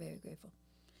 Yeah. I'm very grateful.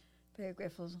 Very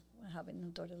grateful having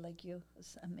a daughter like you.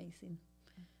 It's amazing.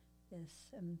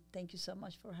 Yes, and thank you so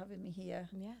much for having me here.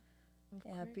 Yeah.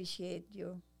 I appreciate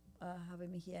you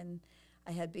having me here. And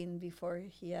I had been before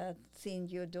here, seeing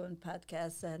you doing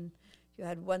podcasts, and you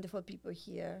had wonderful people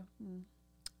here,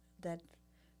 that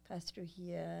pastor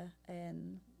here,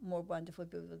 and more wonderful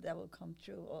people that will come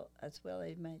through as well, I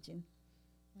imagine.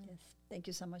 Yes. Thank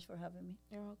you so much for having me.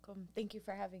 You're welcome. Thank you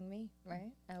for having me,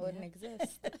 right? I wouldn't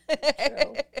exist.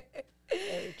 True.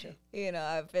 Very true. You know,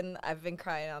 I've been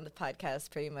crying on the podcast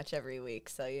pretty much every week,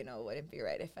 so you know, it wouldn't be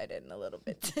right if I didn't a little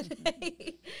bit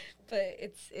today. But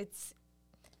it's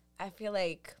I feel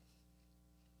like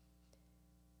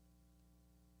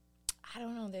I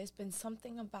don't know, there's been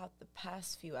something about the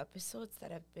past few episodes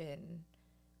that have been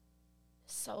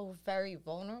so very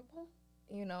vulnerable,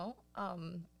 you know?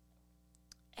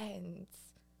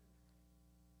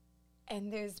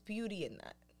 And there's beauty in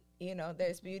that, you know,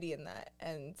 there's beauty in that.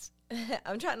 And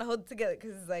I'm trying to hold it together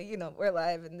because it's like, you know, we're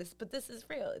live and but this is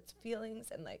real. It's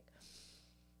feelings. And like,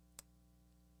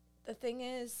 the thing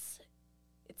is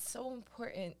it's so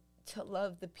important to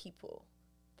love the people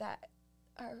that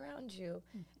are around you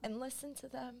and listen to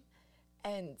them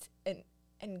and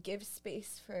and give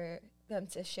space for them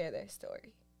to share their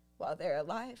story while they're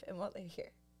alive and while they're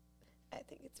here. I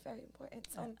think it's very important.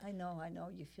 So I know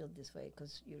you feel this way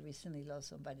because you recently lost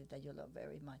somebody that you love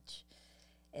very much.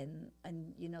 And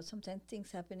you know, sometimes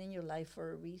things happen in your life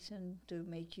for a reason to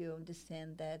make you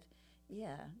understand that,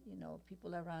 yeah, you know,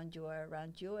 people around you are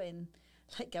around you. And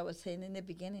like I was saying in the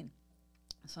beginning,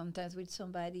 sometimes with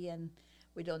somebody and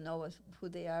we don't know who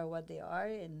they are, what they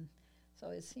are. And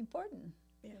so it's important.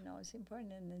 Yeah. You know, it's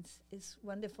important. And it's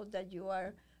wonderful that you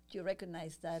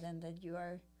recognize that and that you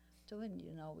are doing,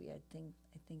 you know, I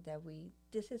think that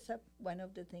this is one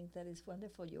of the things that is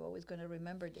wonderful. You're always going to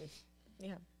remember this.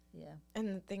 yeah. Yeah.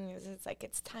 And the thing is, it's like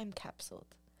it's time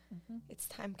capsuled. Mm-hmm. It's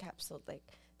time capsuled. Like,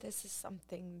 this is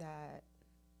something that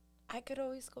I could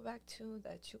always go back to,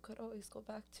 that you could always go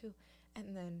back to.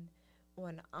 And then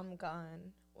when I'm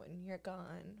gone, when you're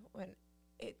gone, when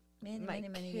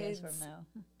Many years from now.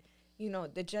 you know,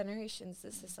 the generations,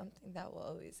 this is something that will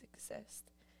always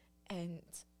exist. And,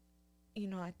 you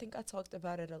know, I think I talked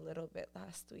about it a little bit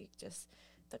last week, just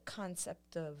the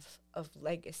concept of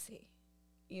legacy,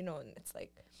 you know, and it's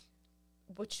like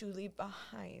what you leave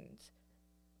behind,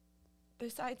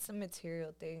 besides the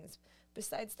material things,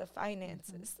 besides the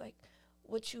finances, like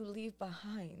what you leave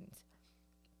behind.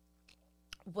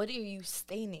 What are you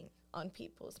staining on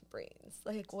people's brains?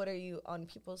 Like, what are you on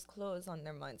people's clothes, on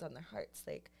their minds, on their hearts?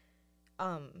 Like,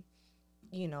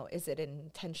 you know, is it an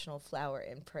intentional flower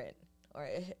imprint? Or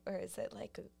is it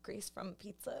like a grease from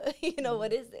pizza? You know,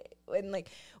 what is it? And like,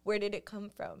 where did it come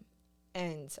from?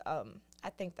 And I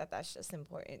think that that's just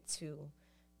important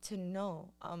to know,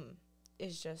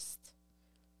 is just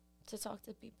to talk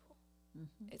to people.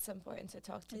 Mm-hmm. It's important to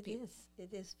talk to people.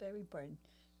 It is very important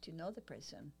to know the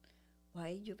person. Why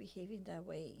are you behaving that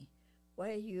way?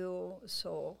 Why are you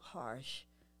so harsh?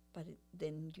 But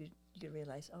then you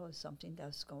realize, oh, something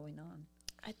that's going on.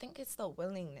 I think it's the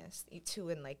willingness too,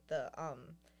 and like the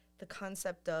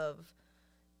concept of,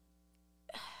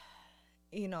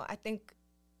 you know, I think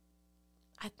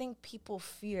people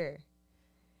fear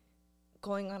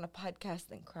going on a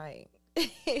podcast and crying.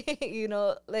 You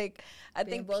know, like I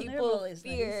Being think people vulnerable is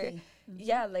not fear, easy.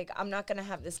 yeah, like I'm not gonna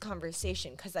have this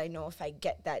conversation because I know if I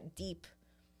get that deep,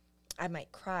 I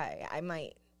might cry. I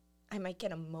might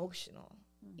get emotional,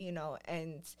 you know,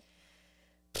 and.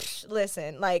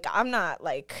 Listen, like, I'm not,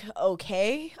 like,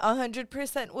 okay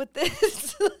 100% with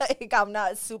this. Like, I'm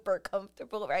not super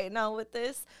comfortable right now with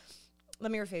this.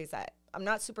 Let me rephrase that. I'm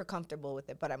not super comfortable with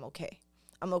it, but I'm okay.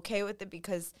 I'm okay with it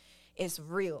because it's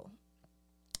real.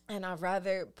 And I'd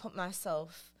rather put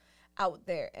myself out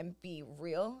there and be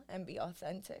real and be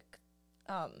authentic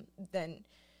than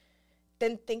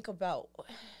think about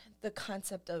the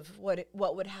concept of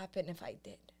what would happen if I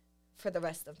did for the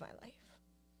rest of my life.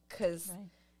 Because... Right.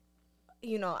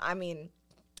 You know, I mean,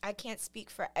 I can't speak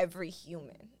for every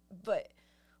human, but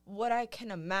what I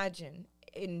can imagine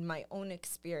in my own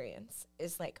experience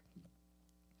is like,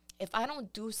 if I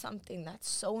don't do something that's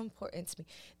so important to me,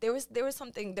 there was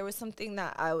something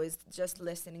that I was just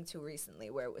listening to recently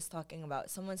where it was talking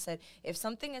about, someone said, if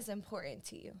something is important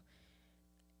to you,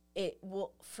 it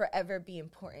will forever be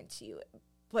important to you.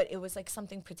 But it was like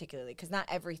something particularly, because not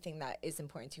everything that is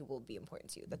important to you will be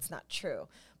important to you. That's not true.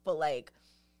 But like,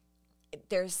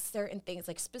 there's certain things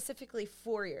like specifically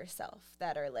for yourself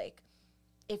that are like,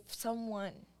 if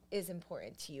someone is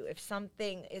important to you, if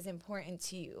something is important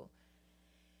to you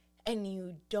and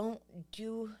you don't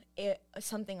do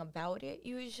something about it,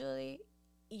 usually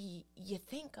you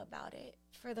think about it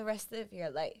for the rest of your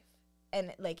life.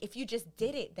 And like, if you just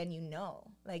did it, then you know,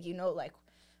 like,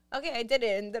 okay, I did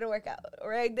it and it didn't work out,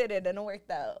 or I did it and it worked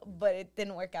out, but it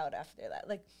didn't work out after that.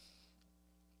 Like,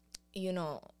 you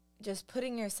know, just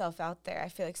putting yourself out there. I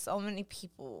feel like so many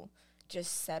people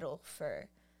just settle for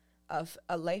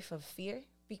a life of fear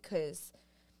because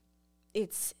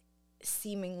it's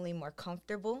seemingly more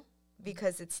comfortable,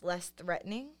 because it's less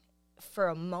threatening for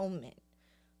a moment.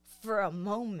 For a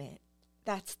moment.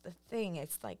 That's the thing.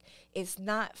 It's like, it's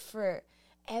not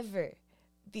forever,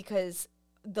 because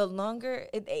the longer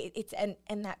it's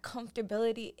and that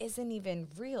comfortability isn't even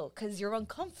real, because you're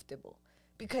uncomfortable,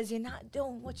 because you're not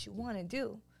doing what you want to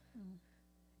do.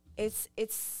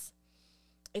 It's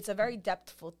a very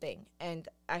depthful thing, and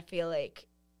I feel like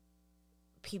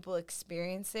people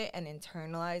experience it and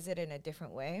internalize it in a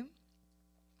different way.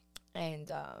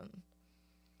 And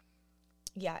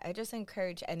yeah, I just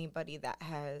encourage anybody that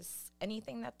has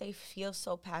anything that they feel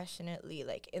so passionately,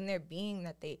 like in their being,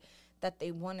 that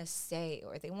they want to say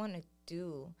or they want to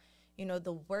do, you know,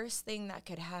 the worst thing that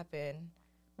could happen,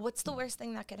 what's the worst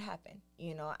thing that could happen?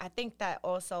 You know, I think that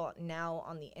also now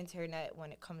on the internet,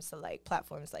 when it comes to like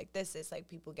platforms like this, it's like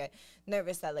people get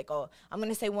nervous that like, oh, I'm going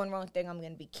to say one wrong thing, I'm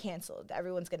going to be canceled.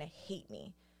 Everyone's going to hate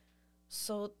me.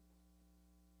 So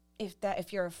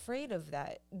if you're afraid of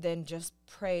that, then just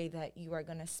pray that you are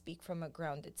going to speak from a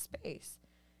grounded space.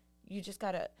 You just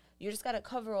got to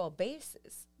cover all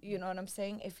bases. You know what I'm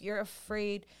saying? If you're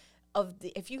afraid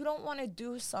if you don't want to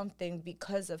do something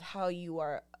because of how you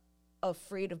are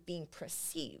afraid of being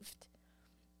perceived,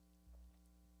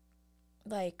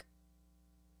 like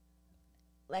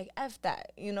F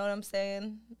that, you know what I'm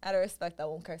saying? Out of respect, I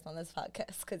won't curse on this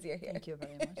podcast because you're here. Thank you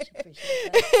very much.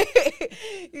 Appreciate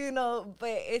that. You know,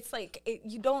 but it's like,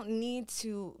 you don't need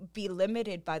to be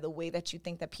limited by the way that you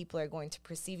think that people are going to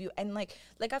perceive you. And like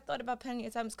I've thought about plenty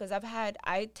of times, because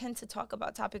I tend to talk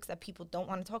about topics that people don't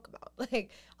want to talk about,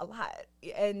 like a lot.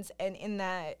 And in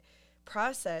that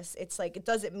process, it's like, it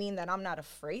doesn't mean that I'm not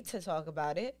afraid to talk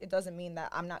about it. It doesn't mean that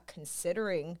I'm not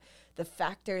considering the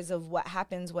factors of what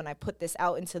happens when I put this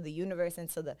out into the universe,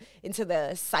 into the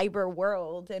cyber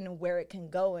world, and where it can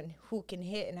go and who can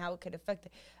hit and how it could affect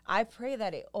it. I pray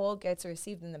that it all gets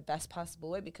received in the best possible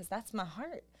way, because that's my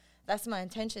heart. That's my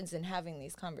intentions in having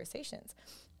these conversations.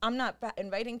 I'm not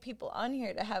inviting people on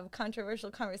here to have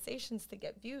controversial conversations to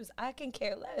get views. I can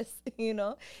care less, you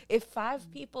know? If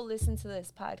 5 people listen to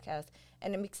this podcast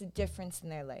and it makes a difference in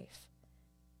their life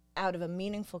out of a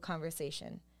meaningful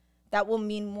conversation, that will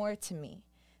mean more to me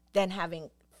than having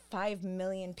 5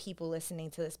 million people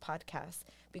listening to this podcast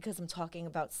because I'm talking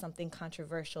about something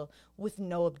controversial with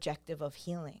no objective of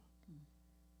healing.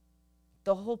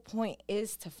 The whole point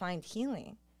is to find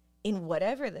healing in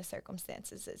whatever the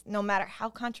circumstances is, no matter how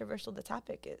controversial the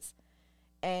topic is.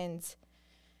 And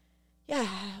yeah,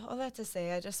 all that to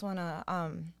say, I just want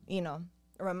to, you know,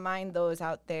 remind those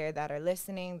out there that are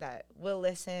listening, that will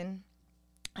listen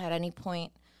at any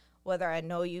point, whether I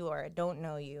know you or I don't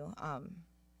know you,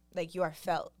 like you are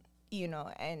felt, you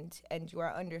know, and you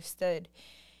are understood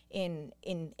in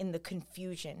the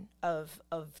confusion of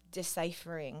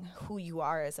deciphering who you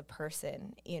are as a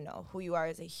person, you know, who you are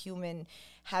as a human,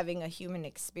 having a human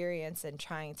experience and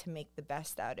trying to make the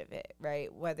best out of it,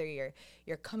 right? Whether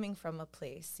you're coming from a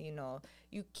place, you know,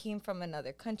 you came from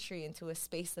another country into a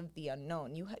space of the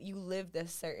unknown. You lived a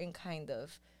certain kind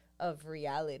of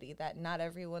reality that not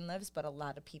everyone lives, but a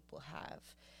lot of people have.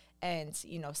 And,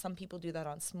 you know, some people do that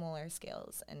on smaller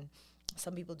scales and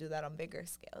some people do that on bigger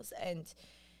scales. And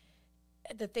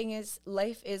the thing is,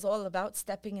 life is all about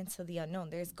stepping into the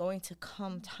unknown. There's going to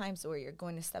come times where you're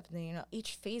going to step in the, you know,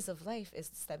 each phase of life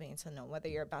is stepping into the unknown, whether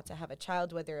you're about to have a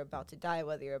child, whether you're about to die,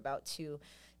 whether you're about to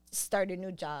start a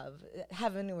new job,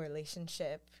 have a new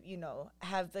relationship, you know,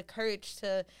 have the courage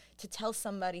to tell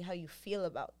somebody how you feel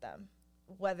about them,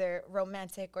 whether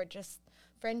romantic or just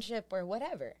friendship or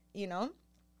whatever, you know.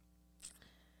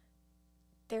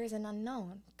 There's an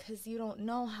unknown because you don't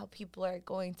know how people are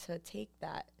going to take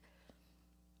that.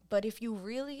 But if you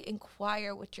really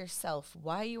inquire with yourself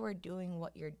why you are doing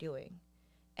what you're doing,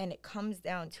 and it comes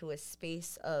down to a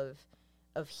space of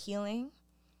healing,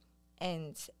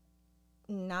 and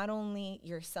not only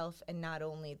yourself and not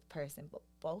only the person, but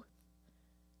both,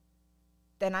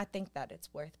 then I think that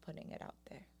it's worth putting it out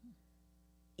there.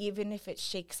 Even if it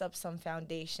shakes up some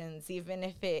foundations, even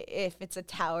if it's a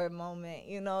tower moment,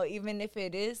 you know, even if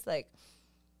it is like,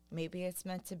 maybe it's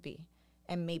meant to be.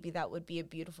 And maybe that would be a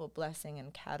beautiful blessing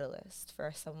and catalyst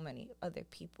for so many other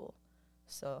people.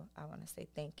 So I want to say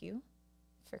thank you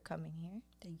for coming here.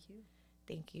 Thank you.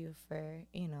 Thank you for,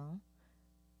 you know,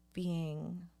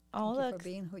 being for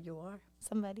being who you are.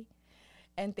 Somebody.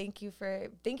 And thank you for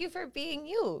being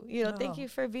you. You know, thank you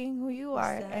for being who you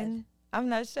are. Sad. And I'm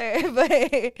not sure, but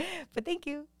thank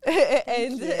you.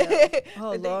 Thank you.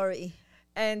 Oh, Lori.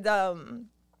 And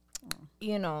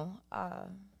you know,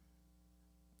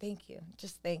 thank you.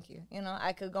 Just thank you. You know,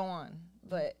 I could go on,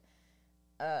 but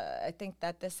I think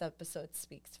that this episode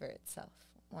speaks for itself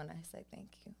when I say thank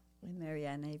you. And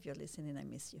Mariana, if you're listening, I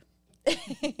miss you.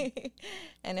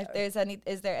 And if there's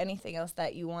is there anything else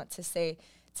that you want to say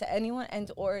to anyone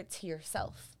and or to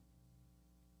yourself?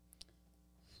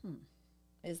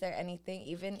 Is there anything,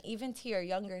 even to your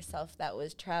younger self that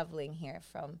was traveling here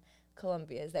from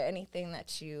Colombia, is there anything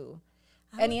that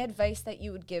any advice that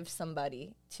you would give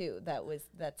somebody too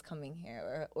that's coming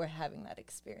here or having that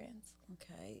experience?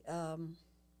 Okay.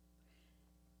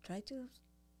 Try to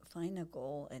find a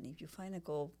goal, and if you find a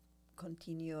goal,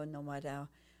 continue no matter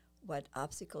what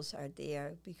obstacles are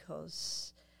there,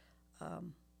 because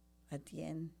at the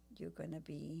end you're going to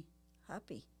be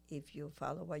happy if you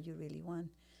follow what you really want.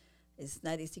 It's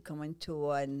not easy coming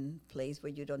to a place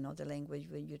where you don't know the language,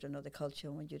 when you don't know the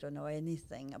culture, when you don't know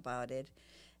anything about it.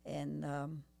 And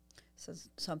so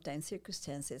sometimes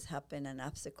circumstances happen and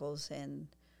obstacles and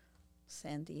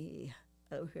Sandy,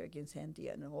 Hurricane Sandy,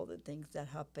 and all the things that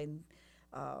happen,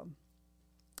 um,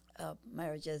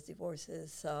 marriages,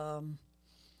 divorces,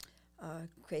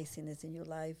 craziness in your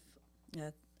life.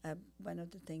 One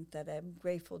of the things that I'm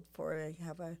grateful for, I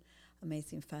have an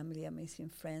amazing family, amazing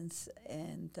friends,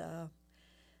 and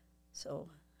so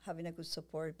having a good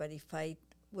support. But if I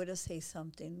were to say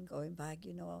something going back,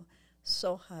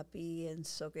 so happy and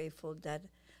so grateful that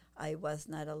I was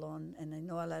not alone. And I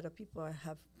know a lot of people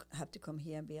have to come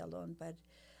here and be alone, but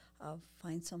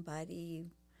find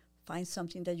somebody, find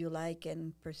something that you like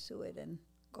and pursue it and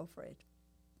go for it.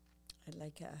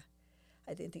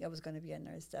 I didn't think I was going to be a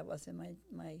nurse. That wasn't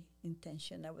my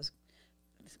intention. I was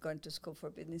going to school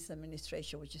for business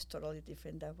administration, which is totally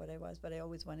different than what I was. But I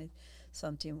always wanted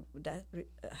something that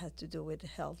had to do with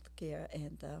health care.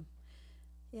 And,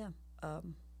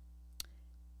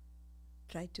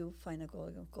 try to find a goal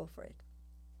and go for it.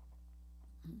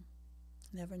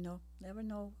 Never know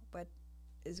what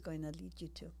is going to lead you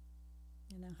to.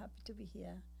 Happy to be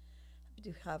here. Happy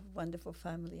to have wonderful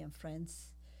family and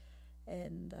friends.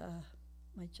 And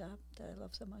my job that I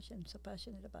love so much and so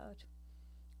passionate about,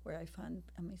 where I found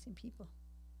amazing people.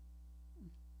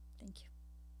 Thank you.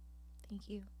 Thank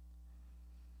you.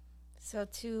 So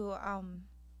to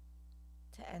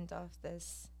end off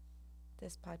this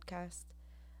podcast,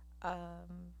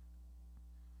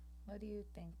 what do you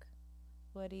think?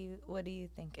 What are you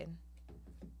thinking?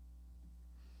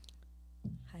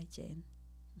 Hi, Jen.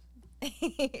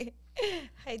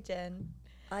 Hi, Jen.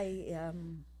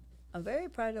 I'm very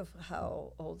proud of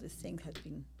how all these things have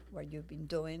been, what you've been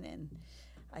doing, and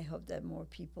I hope that more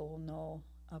people know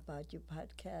about your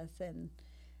podcast and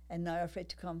not afraid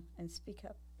to come and speak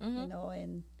up,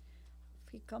 and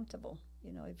feel comfortable.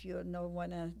 If you don't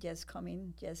want to just come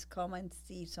in, just come and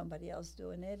see somebody else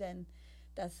doing it, and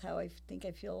that's how I think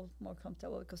I feel more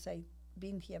comfortable, because I've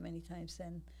been here many times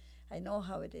and I know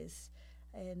how it is,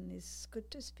 and it's good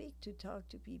to speak, to talk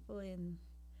to people, and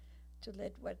to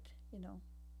let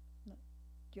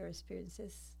your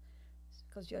experiences,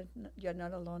 because you're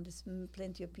not alone. There's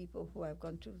plenty of people who have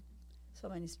gone through so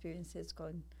many experiences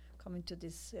coming to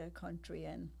this country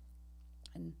and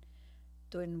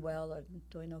doing well or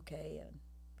doing okay and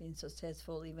being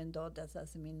successful, even though that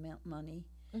doesn't mean money.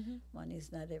 Mm-hmm. Money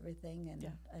is not everything, and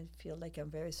I feel like I'm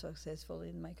very successful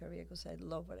in my career because I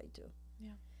love what I do.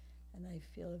 Yeah. And I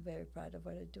feel very proud of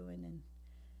what I'm doing, and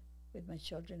with my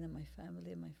children and my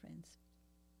family and my friends.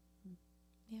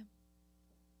 Yeah.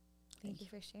 Thank you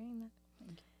for sharing that.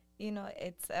 Thank you.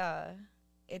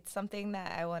 It's something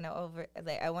that I want to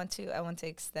I want to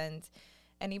extend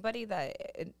anybody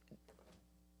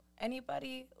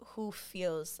who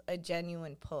feels a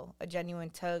genuine pull, a genuine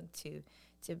tug to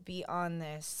be on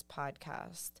this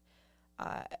podcast.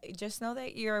 Just know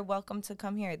that you're welcome to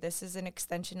come here. This is an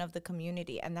extension of the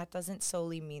community, and that doesn't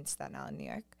solely mean Staten Island, New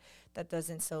York. That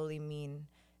doesn't solely mean,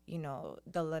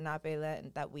 the Lenape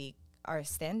land that we are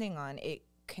standing on. It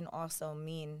can also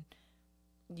mean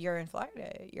you're in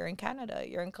Florida, you're in Canada,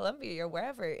 you're in Colombia, you're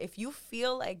wherever. If you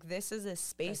feel like this is a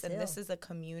space and this is a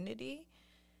community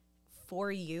for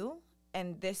you,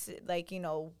 and this,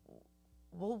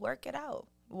 we'll work it out.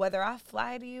 Whether I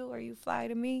fly to you or you fly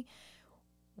to me,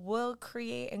 we'll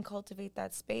create and cultivate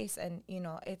that space. And,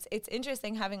 it's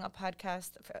interesting having a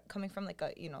podcast coming from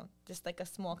just like a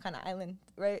small kind of island,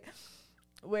 right?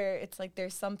 Where it's like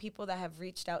there's some people that have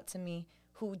reached out to me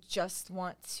who just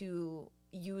want to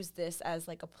use this as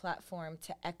like a platform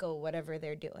to echo whatever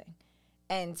they're doing.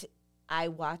 And I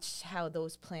watched how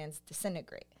those plans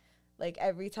disintegrate. Like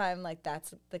every time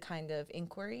that's the kind of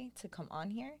inquiry to come on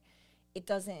here, it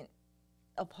doesn't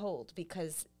uphold,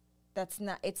 because it's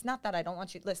not that I don't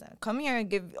want you. Listen, come here and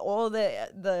give all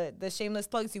the shameless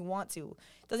plugs you want to.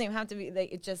 It doesn't even have to be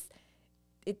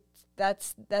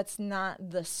that's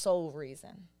not the sole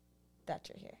reason that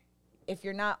you're here. If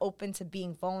you're not open to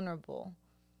being vulnerable,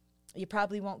 you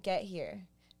probably won't get here.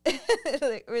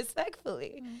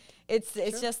 Respectfully. Mm-hmm.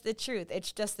 It's just the truth.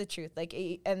 It's just the truth.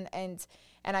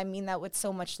 And I mean that with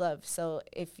so much love. So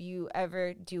if you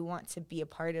ever do want to be a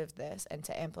part of this and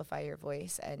to amplify your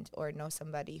voice or know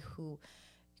somebody who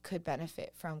could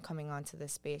benefit from coming onto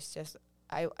this space, just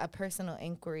a personal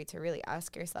inquiry to really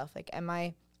ask yourself, am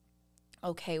I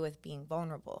okay with being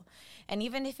vulnerable? And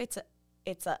even if it's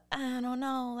I don't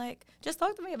know, just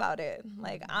talk to me about it.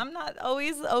 I'm not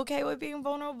always okay with being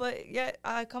vulnerable, but yet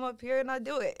I come up here and I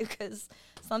do it, because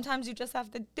sometimes you just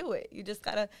have to do it. You just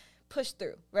got to push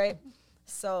through, right?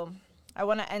 So I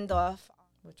want to end off.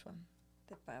 Which one?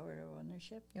 The power of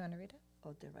ownership You want to read it?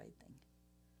 of the right thing.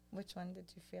 Which one did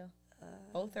you feel? Uh,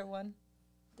 Both or one?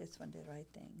 This one, the right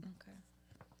thing. Okay.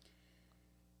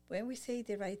 When we say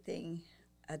the right thing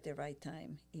at the right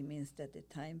time, it means that the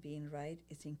time being right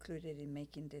is included in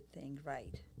making the thing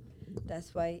right.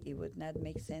 That's why it would not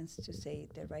make sense to say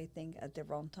the right thing at the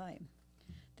wrong time.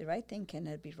 The right thing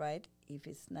cannot be right if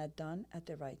it's not done at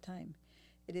the right time.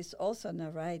 It is also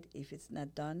not right if it's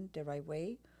not done the right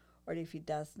way or if it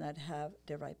does not have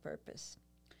the right purpose.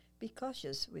 Be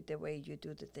cautious with the way you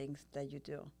do the things that you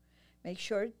do. Make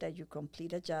sure that you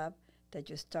complete a job that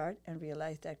you start and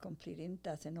realize that completing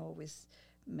doesn't always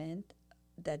mean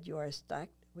that you are stuck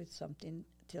with something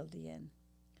till the end.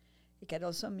 It can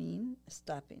also mean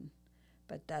stopping,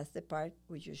 but that's the part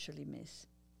we usually miss.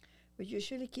 We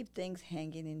usually keep things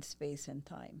hanging in space and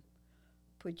time.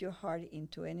 Put your heart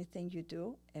into anything you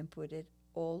do and put it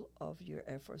all of your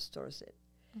efforts towards it.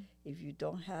 If you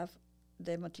don't have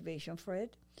the motivation for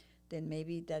it, then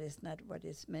maybe that is not what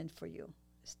is meant for you.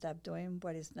 Stop doing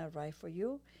what is not right for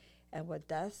you and what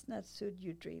does not suit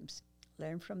your dreams.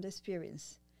 Learn from the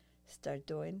experience. Start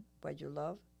doing what you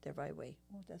love the right way.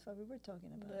 Oh, that's what we were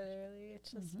talking about. Literally,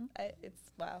 it's just,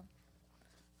 it's wow.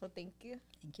 Well, thank you.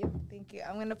 Thank you. Thank you.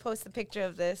 I'm going to post a picture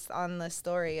of this on the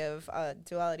story of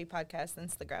Duality Podcast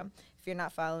Instagram. If you're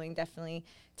not following, definitely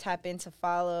tap in to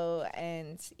follow.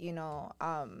 And, you know,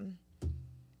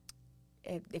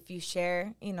 if you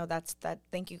share, you know, that's that.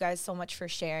 Thank you guys so much for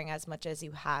sharing as much as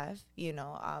you have. You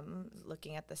know,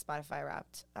 looking at the Spotify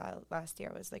Wrapped last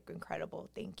year was like incredible.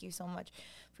 Thank you so much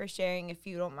for sharing. If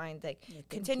you don't mind, like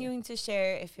continuing to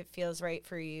share if it feels right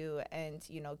for you, and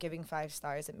you know, giving 5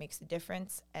 stars, it makes a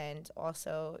difference. And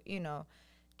also, you know,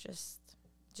 just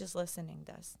listening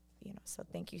does. You know, so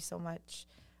thank you so much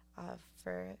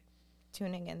for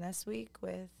tuning in this week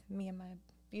with me and my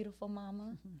beautiful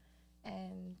mama.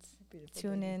 And Beautiful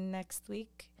tune baby. in next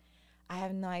week. I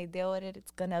have no idea what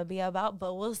it's going to be about,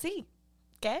 but we'll see.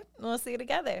 Okay? We'll see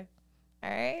together. All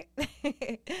right?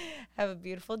 Have a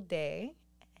beautiful day.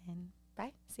 And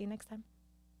bye. See you next time.